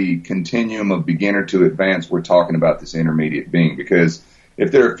in the continuum of beginner to advanced we're talking about this intermediate being. Because if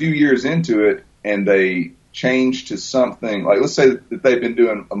they're a few years into it and they change to something like, let's say that they've been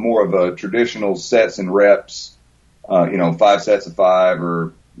doing more of a traditional sets and reps, 5 sets of 5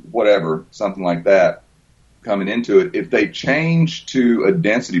 or whatever, something like that coming into it. If they change to a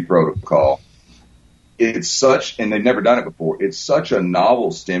density protocol, it's such, and they've never done it before, it's such a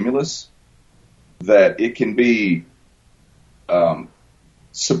novel stimulus that it can be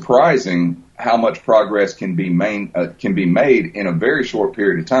surprising how much progress can be made in a very short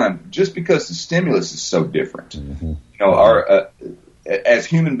period of time, just because the stimulus is so different. As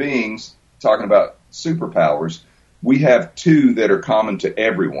human beings, talking about superpowers, we have two that are common to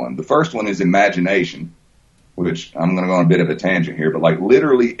everyone. The first one is imagination, which I'm going to go on a bit of a tangent here, but like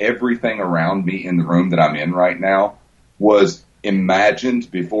literally everything around me in the room that I'm in right now was imagined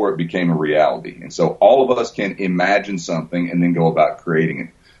before it became a reality. And so all of us can imagine something and then go about creating it.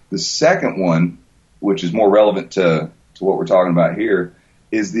 The second one, which is more relevant to what we're talking about here,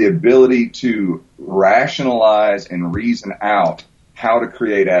 is the ability to rationalize and reason out how to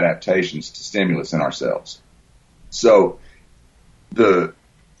create adaptations to stimulus in ourselves. So the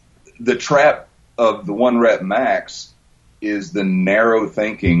trap of the 1 rep max is the narrow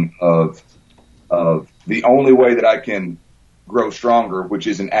thinking of the only way that I can grow stronger, which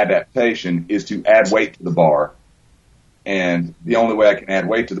is an adaptation, is to add weight to the bar. And the only way I can add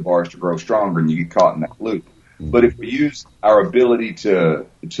weight to the bar is to grow stronger, and you get caught in that loop. But if we use our ability to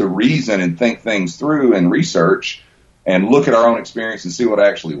reason and think things through and research and look at our own experience and see what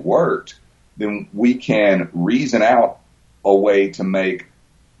actually worked, then we can reason out a way to make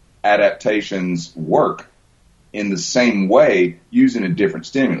adaptations work in the same way using a different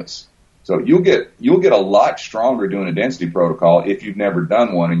stimulus. So you'll get a lot stronger doing a density protocol if you've never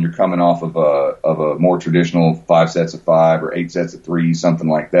done one and you're coming off of a more traditional 5 sets of 5 or 8 sets of 3, something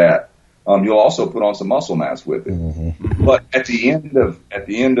like that. You'll also put on some muscle mass with it. But at the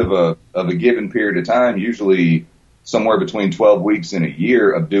end of a given period of time, usually somewhere between 12 weeks and a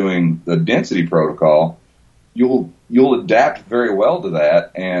year of doing the density protocol, you'll adapt very well to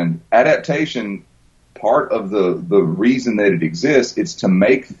that. And adaptation, part of the reason that it exists, it's to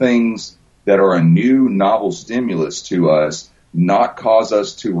make things that are a new novel stimulus to us not cause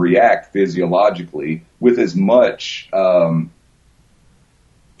us to react physiologically with as much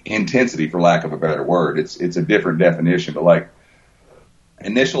intensity, for lack of a better word. It's a different definition, but like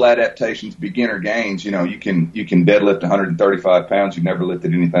initial adaptations, beginner gains, you can deadlift 135 pounds. You've never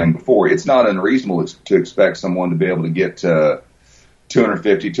lifted anything before. It's not unreasonable to expect someone to be able to get to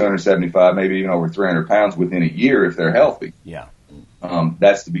 250, 275, maybe even over 300 pounds within a year if they're healthy. Yeah.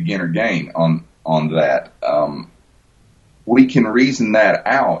 That's the beginner gain on that. We can reason that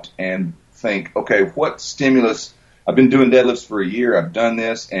out and think, okay, what stimulus? I've been doing deadlifts for a year. I've done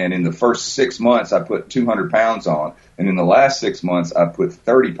this, and in the first 6 months, I put 200 pounds on, and in the last 6 months, I put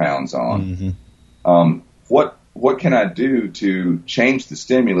 30 pounds on. Mm-hmm. What can I do to change the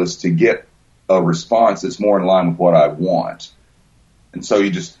stimulus to get a response that's more in line with what I want? And so you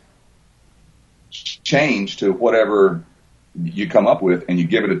just change to whatever you come up with, and you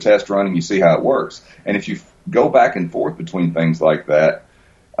give it a test run, and you see how it works. And if you go back and forth between things like that,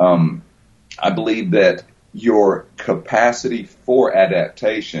 I believe that your capacity for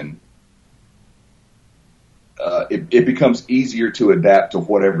adaptation, it becomes easier to adapt to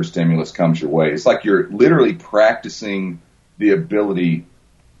whatever stimulus comes your way. It's like you're literally practicing the ability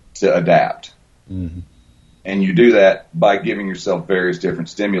to adapt. Mm-hmm. And you do that by giving yourself various different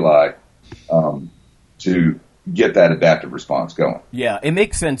stimuli to get that adaptive response going. Yeah, it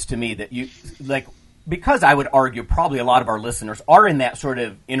makes sense to me that you, like, because I would argue probably a lot of our listeners are in that sort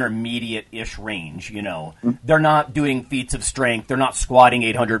of intermediate-ish range, Mm-hmm. They're not doing feats of strength. They're not squatting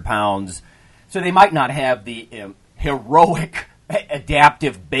 800 pounds. So they might not have the heroic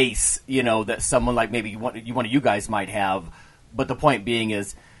adaptive base, that someone like maybe one of you guys might have. But the point being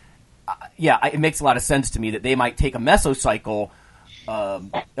is, it makes a lot of sense to me that they might take a mesocycle,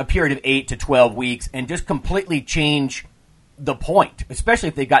 a period of 8 to 12 weeks, and just completely change the point, especially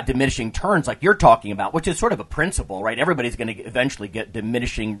if they got diminishing turns like you're talking about, which is sort of a principle, right? Everybody's going to eventually get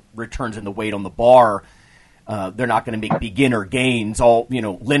diminishing returns in the weight on the bar. They're not going to make beginner gains all,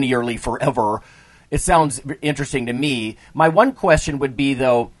 linearly forever. It sounds interesting to me. My one question would be,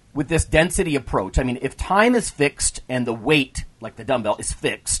 though, with this density approach, I mean, if time is fixed and the weight, like the dumbbell, is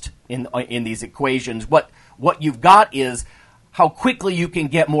fixed in these equations, what you've got is how quickly you can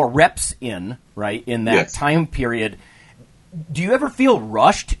get more reps in, right, in that time period. Do you ever feel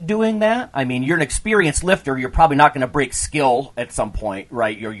rushed doing that? I mean, you're an experienced lifter. You're probably not going to break skill at some point,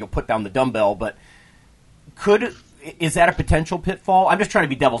 right? You'll put down the dumbbell, but is that a potential pitfall? I'm just trying to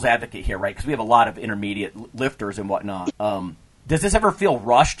be devil's advocate here, right? Because we have a lot of intermediate lifters and whatnot. Does this ever feel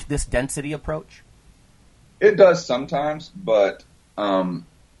rushed, this density approach? It does sometimes, but I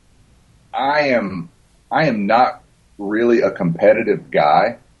am not really a competitive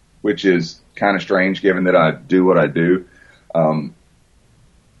guy, which is kind of strange given that I do what I do.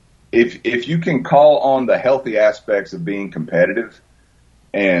 If you can call on the healthy aspects of being competitive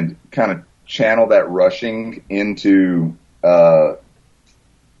and kind of channel that rushing into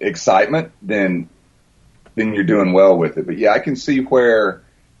excitement, then you're doing well with it. But yeah, I can see where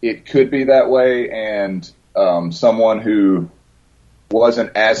it could be that way, and someone who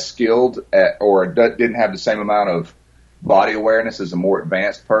wasn't as skilled or didn't have the same amount of body awareness as a more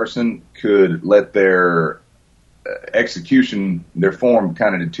advanced person could let their execution, their form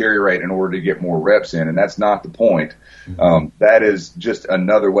kind of deteriorate in order to get more reps in, and that's not the point. Mm-hmm. That is just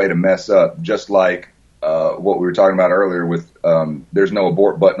another way to mess up, just like what we were talking about earlier with there's no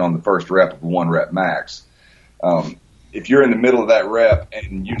abort button on the first rep of 1 rep max. If you're in the middle of that rep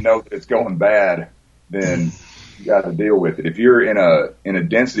and you know that it's going bad, then you got to deal with it. If you're in a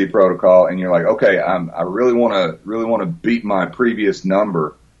density protocol and you're like, okay, I really want to beat my previous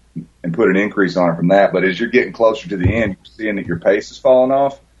number and put an increase on it from that, but as you're getting closer to the end, you're seeing that your pace is falling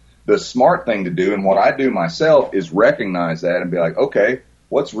off. The smart thing to do, and what I do myself, is recognize that and be like, okay,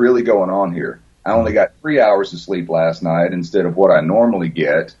 what's really going on here? I only got 3 hours of sleep last night instead of what I normally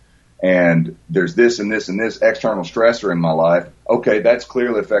get, and there's this and this and this external stressor in my life. Okay, that's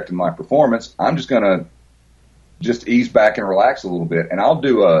clearly affecting my performance. I'm just going to just ease back and relax a little bit, and I'll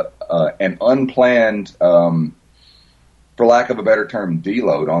do an unplanned, for lack of a better term,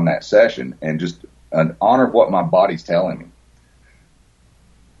 deload on that session and just honor what my body's telling me.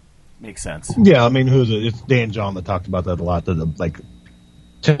 Makes sense. Yeah, I mean, it's Dan John that talked about that a lot. That like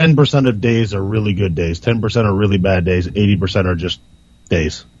 10% of days are really good days, 10% are really bad days, 80% are just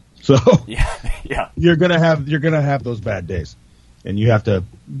days. So yeah, you're gonna have those bad days, and you have to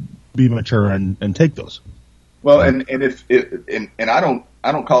be mature and take those. Well, and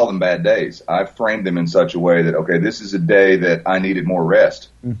I don't call them bad days. I framed them in such a way that, okay, this is a day that I needed more rest.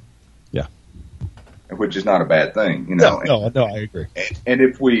 Yeah. Which is not a bad thing, No, I agree. And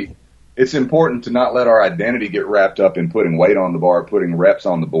it's important to not let our identity get wrapped up in putting weight on the bar, putting reps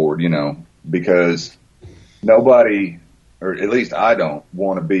on the board, because nobody, or at least I don't,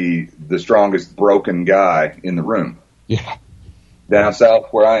 want to be the strongest broken guy in the room. Yeah. Down south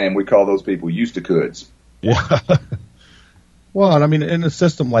where I am, we call those people used to coulds. Yeah. Well, and I mean, in a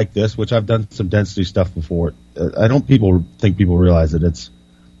system like this, which I've done some density stuff before, I don't think people realize that it's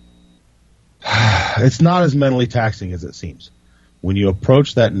not as mentally taxing as it seems. When you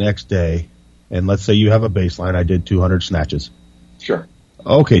approach that next day, and let's say you have a baseline, I did 200 snatches. Sure.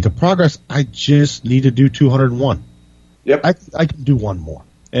 Okay, to progress, I just need to do 201. Yep. I can do one more.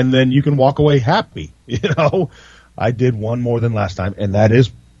 And then you can walk away happy. I did one more than last time, and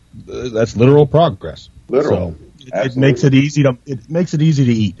that's literal progress. Literal. So it makes it easy to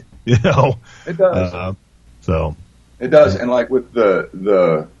eat. It does. So it does, and like with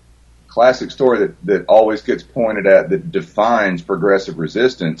the classic story that always gets pointed at that defines progressive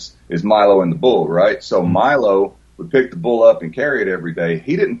resistance is Milo and the bull, right? So Milo would pick the bull up and carry it every day.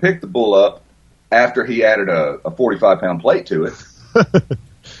 He didn't pick the bull up after he added a 45-pound plate to it.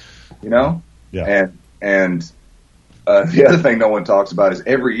 Yeah. And the other thing no one talks about is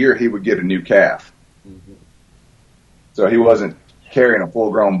every year he would get a new calf. Mm-hmm. So he wasn't carrying a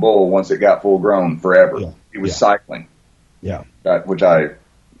full-grown bull once it got full-grown forever. Yeah. He was cycling. Yeah. Which I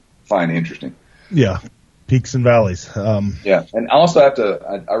find interesting. Yeah. Peaks and valleys. Yeah. And I also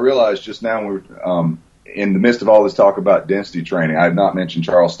I realized just now when we were in the midst of all this talk about density training, I have not mentioned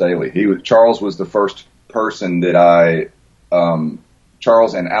Charles Staley. Charles was the first person that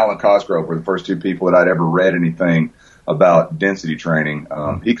Charles and Alan Cosgrove were the first two people that I'd ever read anything about density training.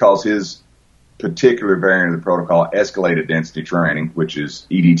 He calls his particular variant of the protocol escalated density training, which is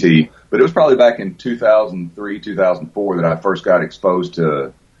EDT. But it was probably back in 2003, 2004 that I first got exposed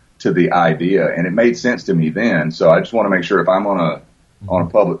to the idea, and it made sense to me then. So I just want to make sure if I'm on a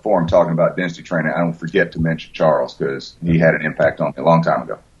public forum talking about density training, I don't forget to mention Charles because he had an impact on me a long time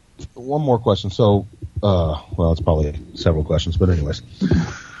ago. One more question. So, it's probably several questions, but anyways.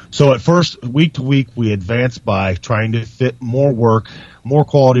 So at first, week to week, we advance by trying to fit more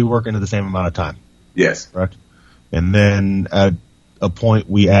quality work into the same amount of time. Yes. Correct? And then at a point,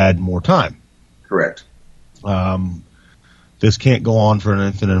 we add more time. Correct. This can't go on for an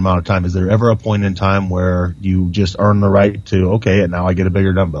infinite amount of time. Is there ever a point in time where you just earn the right to, okay, and now I get a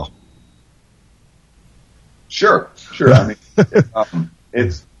bigger dumbbell? Sure. I mean,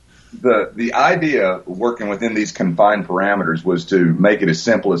 it's the idea of working within these confined parameters was to make it as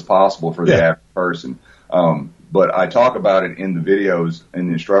simple as possible for the average person. But I talk about it in the videos in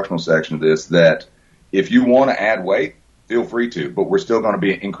the instructional section of this that if you want to add weight, feel free to, but we're still going to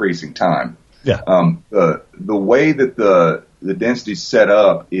be increasing time. Yeah. The way that the density's set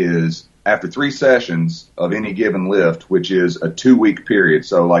up is after 3 sessions of any given lift, which is a 2-week period.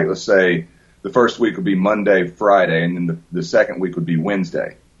 So like, let's say the first week would be Monday, Friday, and then the second week would be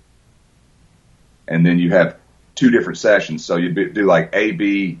Wednesday. And then you have 2 different sessions. So you do like A,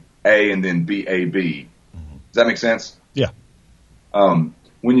 B, A, and then B, A, B. Mm-hmm. Does that make sense? Yeah.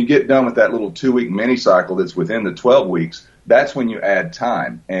 When you get done with that little 2-week mini cycle that's within the 12 weeks, that's when you add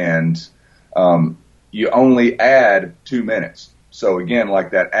time. And you only add 2 minutes. So again,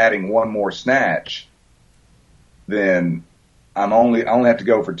 like that adding one more snatch, then I only have to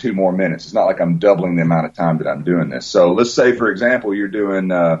go for 2 more minutes. It's not like I'm doubling the amount of time that I'm doing this. So let's say, for example, you're doing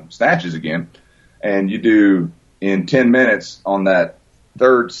snatches again, and you do in 10 minutes on that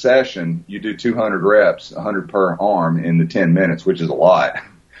third session, you do 200 reps, 100 per arm in the 10 minutes, which is a lot.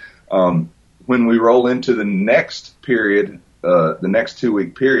 When we roll into the next period, the next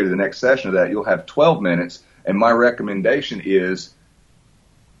 2-week period, the next session of that, you'll have 12 minutes. And my recommendation is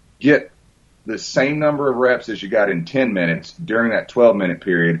get the same number of reps as you got in 10 minutes during that 12-minute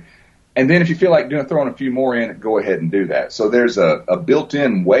period. And then if you feel like throwing a few more in, go ahead and do that. So there's a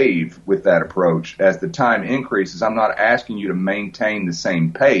built-in wave with that approach. As the time increases, I'm not asking you to maintain the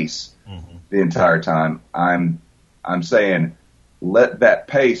same pace the entire time. I'm saying let that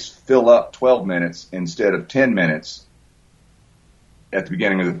pace fill up 12 minutes instead of 10 minutes at the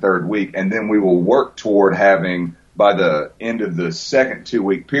beginning of the third week, and then we will work toward having, by the end of the second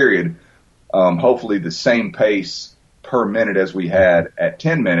 2-week period, hopefully the same pace per minute as we had at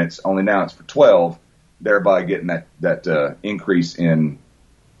 10 minutes, only now it's for 12, thereby getting that increase in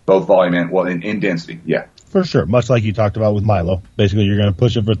both volume and in density. Yeah. For sure. Much like you talked about with Milo. Basically, you're going to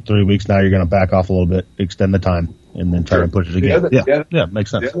push it for 3 weeks. Now you're going to back off a little bit, extend the time, and then try to push it again.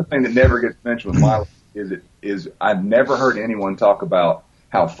 Makes sense. The other thing that never gets mentioned with Milo is I've never heard anyone talk about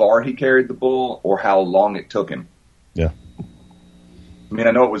how far he carried the bull or how long it took him. Yeah. I mean,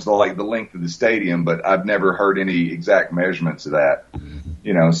 I know it was like the length of the stadium, but I've never heard any exact measurements of that.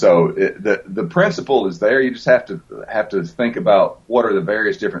 So the principle is there. You just have to think about what are the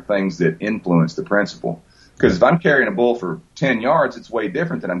various different things that influence the principle. Because if I'm carrying a bull for 10 yards, it's way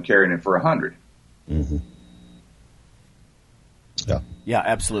different than I'm carrying it for 100. Yeah,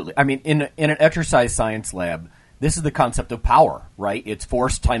 absolutely. I mean, in an exercise science lab, this is the concept of power, right? It's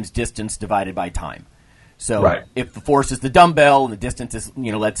force times distance divided by time. So if the force is the dumbbell and the distance is,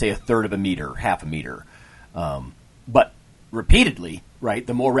 let's say a third of a meter, half a meter, but repeatedly, right,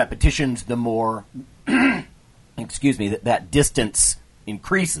 the more repetitions, the more, that distance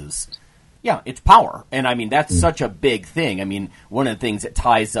increases. Yeah, it's power. And, I mean, that's such a big thing. I mean, one of the things that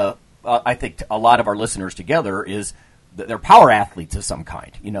ties, I think, a lot of our listeners together is that they're power athletes of some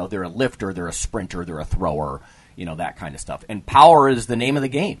kind. They're a lifter, they're a sprinter, they're a thrower, that kind of stuff. And power is the name of the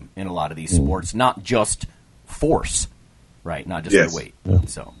game in a lot of these sports, not just force, right? Not just the weight. Yeah.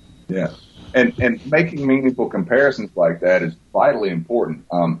 So, and making meaningful comparisons like that is vitally important.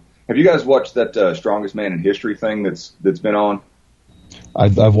 Have you guys watched that Strongest Man in History thing that's been on?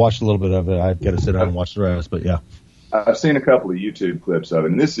 I've watched a little bit of it. I've got to sit down and watch the rest, but yeah. I've seen a couple of YouTube clips of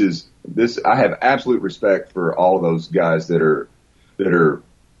it, and this. I have absolute respect for all of those guys that are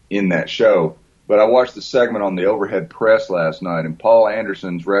in that show. But I watched the segment on the overhead press last night, and Paul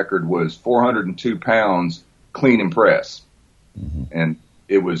Anderson's record was 402 pounds clean and press, and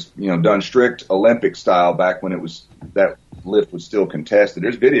it was done strict Olympic style back when that lift was still contested.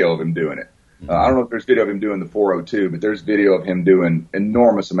 There's video of him doing it. I don't know if there's video of him doing the 402, but there's video of him doing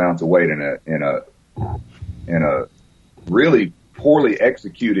enormous amounts of weight in a really poorly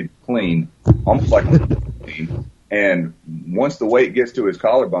executed clean, almost like a clean. And once the weight gets to his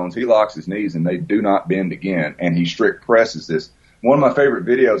collarbones, he locks his knees and they do not bend again. And he strict presses this. One of my favorite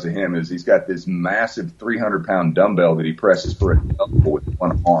videos of him is he's got this massive 300-pound dumbbell that he presses for a double with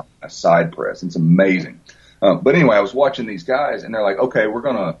one arm, a side press. It's amazing. But anyway, I was watching these guys and they're like, okay, we're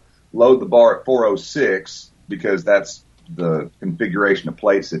going to load the bar at 406 because that's the configuration of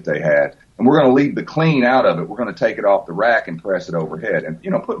plates that they had. And we're going to leave the clean out of it. We're going to take it off the rack and press it overhead. And,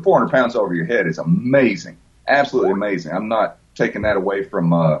 putting 400 pounds over your head is amazing. Absolutely amazing. I'm not taking that away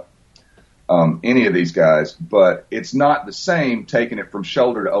from any of these guys, but it's not the same taking it from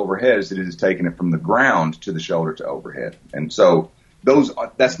shoulder to overhead as it is taking it from the ground to the shoulder to overhead. And so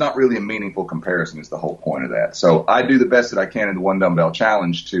that's not really a meaningful comparison is the whole point of that. So I do the best that I can in the one dumbbell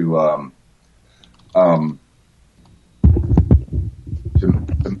challenge to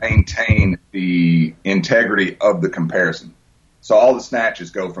maintain the integrity of the comparison. So all the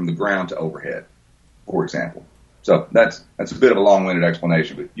snatches go from the ground to overhead, for example. So that's a bit of a long-winded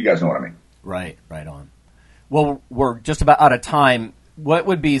explanation, but you guys know what I mean. Right on. Well, we're just about out of time. What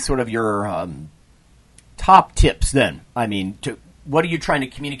would be sort of your top tips then? I mean, what are you trying to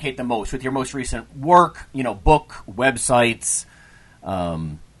communicate the most with your most recent work, book, websites?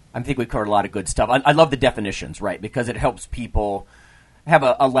 I think we covered a lot of good stuff. I love the definitions, right, because it helps people have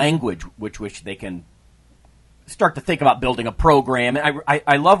a language which they can start to think about building a program. And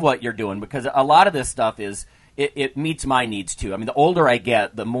I love what you're doing because a lot of this stuff it meets my needs too. I mean, the older I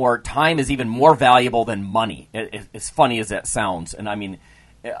get, the more time is even more valuable than money, as funny as that sounds. And I mean,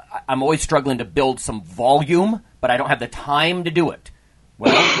 I'm always struggling to build some volume, but I don't have the time to do it.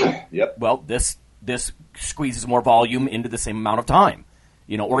 Well, well, this squeezes more volume into the same amount of time,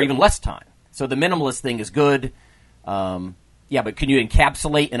 or even less time. So the minimalist thing is good. But can you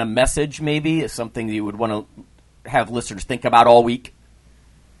encapsulate in a message maybe something that you would want to have listeners think about all week?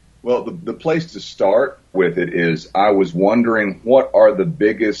 Well, the place to start with it is I was wondering what are the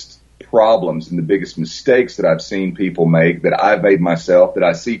biggest problems and the biggest mistakes that I've seen people make, that I've made myself, that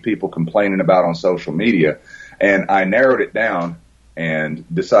I see people complaining about on social media. And I narrowed it down and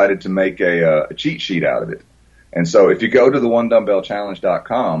decided to make a cheat sheet out of it. And so if you go to the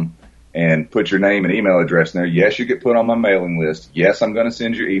onedumbbellchallenge.com and put your name and email address in there, yes, you get put on my mailing list. Yes, I'm going to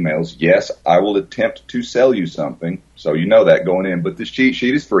send you emails. Yes, I will attempt to sell you something. So you know that going in. But this cheat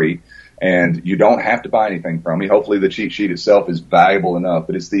sheet is free, and you don't have to buy anything from me. Hopefully the cheat sheet itself is valuable enough.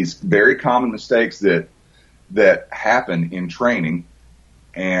 But it's these very common mistakes that happen in training.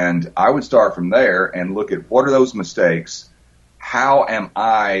 And I would start from there and look at what are those mistakes, how am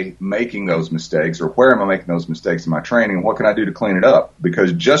I making those mistakes, or where am I making those mistakes in my training, and what can I do to clean it up?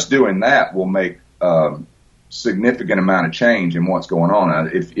 Because just doing that will make significant amount of change in what's going on.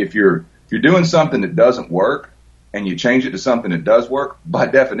 If you're doing something that doesn't work and you change it to something that does work, by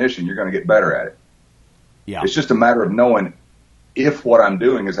definition, you're going to get better at it. Yeah. It's just a matter of knowing if what I'm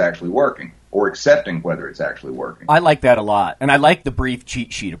doing is actually working, or accepting whether it's actually working. I like that a lot, and I like the brief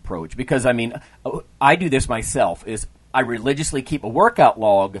cheat sheet approach because, I mean, I do this myself, is I religiously keep a workout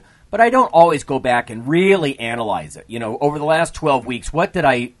log, but I don't always go back and really analyze it. Over the last 12 weeks, what did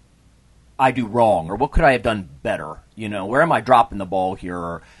I do wrong, or what could I have done better? Where am I dropping the ball here,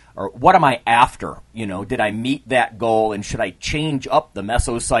 or what am I after? Did I meet that goal, and should I change up the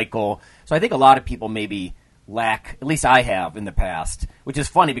mesocycle? So I think a lot of people maybe lack, at least I have in the past, which is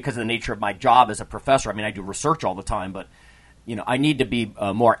funny because of the nature of my job as a professor. I mean, I do research all the time, but I need to be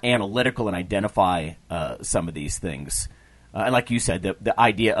more analytical and identify some of these things. And like you said, the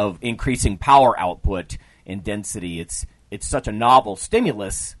idea of increasing power output and density, it's such a novel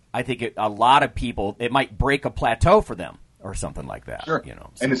stimulus. I think a lot of people, it might break a plateau for them or something like that. Sure.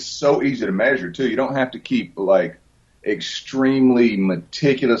 So. And it's so easy to measure, too. You don't have to keep, extremely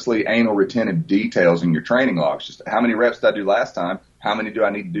meticulously anal retentive details in your training logs. Just how many reps did I do last time? How many do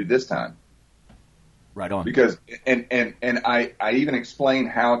I need to do this time? Right on. Because and I even explain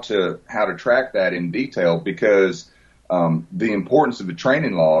how to track that in detail because the importance of the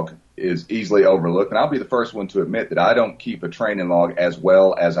training log is easily overlooked. And I'll be the first one to admit that I don't keep a training log as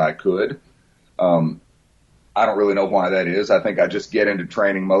well as I could. I don't really know why that is. I think I just get into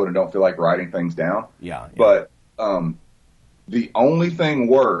training mode and don't feel like writing things down. Yeah. But the only thing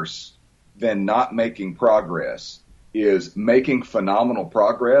worse than not making progress is making phenomenal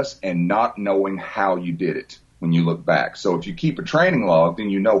progress and not knowing how you did it when you look back. So if you keep a training log, then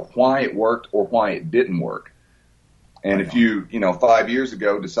you know why it worked or why it didn't work. And if you 5 years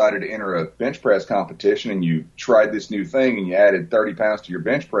ago decided to enter a bench press competition and you tried this new thing and you added 30 pounds to your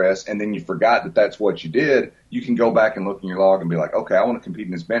bench press and then you forgot that that's what you did, you can go back and look in your log and be like, okay, I want to compete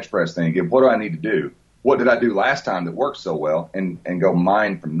in this bench press thing again. What do I need to do? What did I do last time that worked so well? And go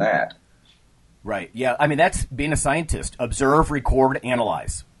mine from that. Right. Yeah. I mean, that's being a scientist. Observe, record,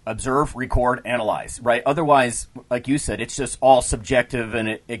 analyze. Observe, record, analyze. Right. Otherwise, like you said, it's just all subjective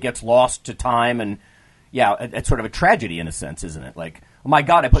and it gets lost to time. And yeah, it's sort of a tragedy in a sense, isn't it? Like, oh my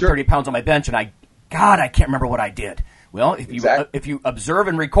God, I put 30 pounds on my bench and I can't remember what I did. Well, if you observe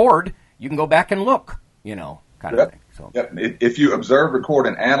and record, you can go back and look, kind of thing. So. Yep. If you observe, record,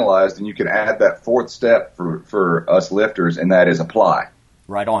 and analyze, then you can add that fourth step for us lifters, and that is apply.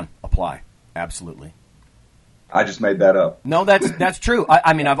 Right on. Apply. Absolutely. I just made that up. No, that's true.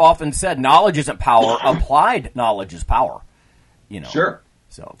 I mean, I've often said knowledge isn't power. Applied knowledge is power. Sure.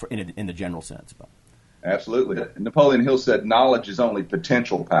 So in the general sense. But. Absolutely. Napoleon Hill said knowledge is only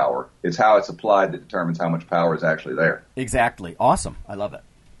potential power. It's how it's applied that determines how much power is actually there. Exactly. Awesome. I love it.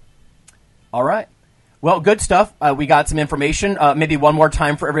 All right. Well, good stuff. We got some information. Maybe one more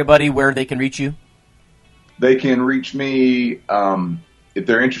time for everybody where they can reach you. They can reach me if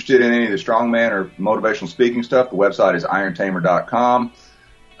they're interested in any of the strongman or motivational speaking stuff. The website is irontamer.com.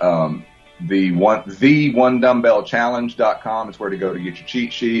 The one dumbbell challenge.com is where to go to get your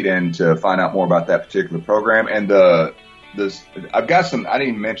cheat sheet and to find out more about that particular program. And I've got some, I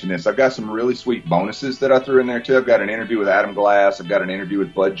didn't even mention this, I've got some really sweet bonuses that I threw in there too. I've got an interview with Adam Glass. I've got an interview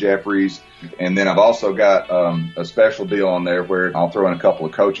with Bud Jeffries. And then I've also got a special deal on there where I'll throw in a couple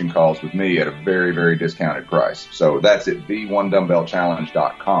of coaching calls with me at a very, very discounted price. So that's at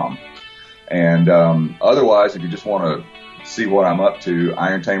the1dumbbellchallenge.com. And otherwise, if you just want to see what I'm up to,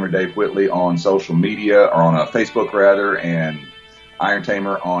 Iron Tamer Dave Whitley on social media, or on Facebook rather, and Iron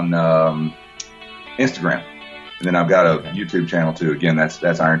Tamer on Instagram. And then I've got a YouTube channel too. Again, that's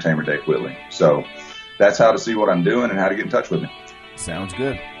Iron Tamer Dave Whitley. So that's how to see what I'm doing and how to get in touch with me. Sounds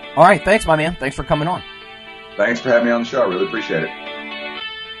good. All right. Thanks, my man. Thanks for coming on. Thanks for having me on the show. I really appreciate it.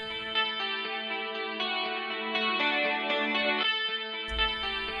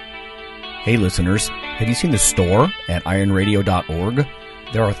 Hey, listeners. Have you seen the store at ironradio.org?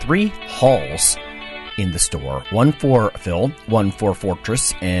 There are 3 halls in the store. One for Phil, one for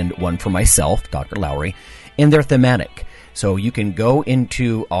Fortress, and one for myself, Dr. Lowry. And they're thematic. So you can go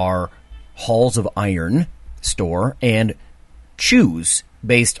into our Halls of Iron store and choose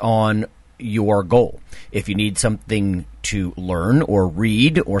based on your goal. If you need something to learn or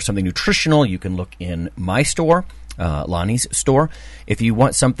read or something nutritional, you can look in my store, Lonnie's store. If you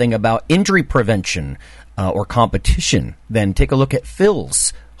want something about injury prevention or competition, then take a look at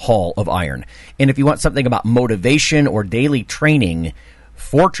Phil's Hall of Iron. And if you want something about motivation or daily training,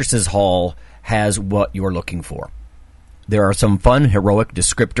 Fortress's Hall has what you're looking for. There are some fun, heroic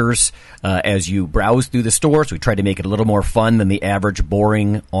descriptors as you browse through the store, so we try to make it a little more fun than the average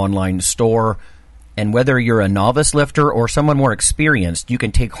boring online store. And whether you're a novice lifter or someone more experienced, you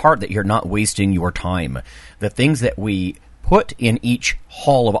can take heart that you're not wasting your time. The things that we put in each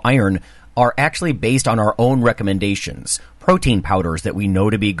Hall of Iron are actually based on our own recommendations. Protein powders that we know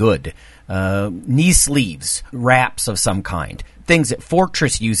to be good, knee sleeves, wraps of some kind, things that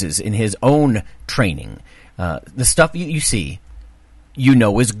Fortress uses in his own training. The stuff you see,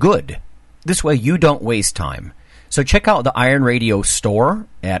 is good. This way you don't waste time. So check out the Iron Radio store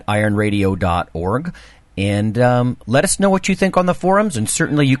at ironradio.org and let us know what you think on the forums, and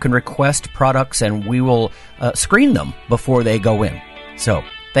certainly you can request products and we will screen them before they go in. So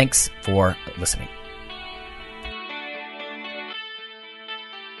thanks for listening.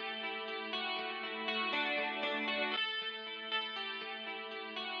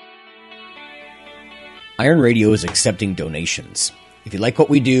 Iron Radio is accepting donations. If you like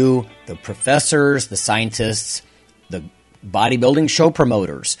what we do, the professors, the scientists, the bodybuilding show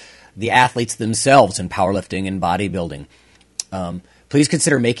promoters, the athletes themselves in powerlifting and bodybuilding, please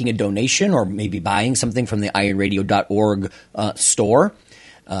consider making a donation or maybe buying something from the ironradio.org store.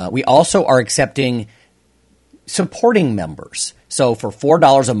 We also are accepting supporting members. So for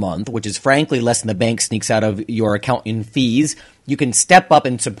 $4 a month, which is frankly less than the bank sneaks out of your account in fees, you can step up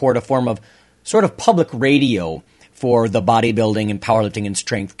and support a form of sort of public radio for the bodybuilding and powerlifting and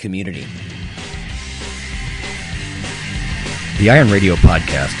strength community. The Iron Radio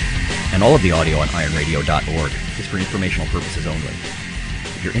podcast and all of the audio on ironradio.org is for informational purposes only.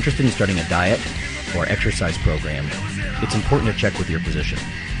 If you're interested in starting a diet or exercise program, it's important to check with your physician.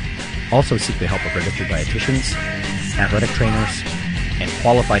 Also seek the help of registered dietitians, athletic trainers, and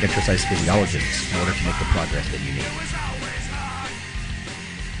qualified exercise physiologists in order to make the progress that you need.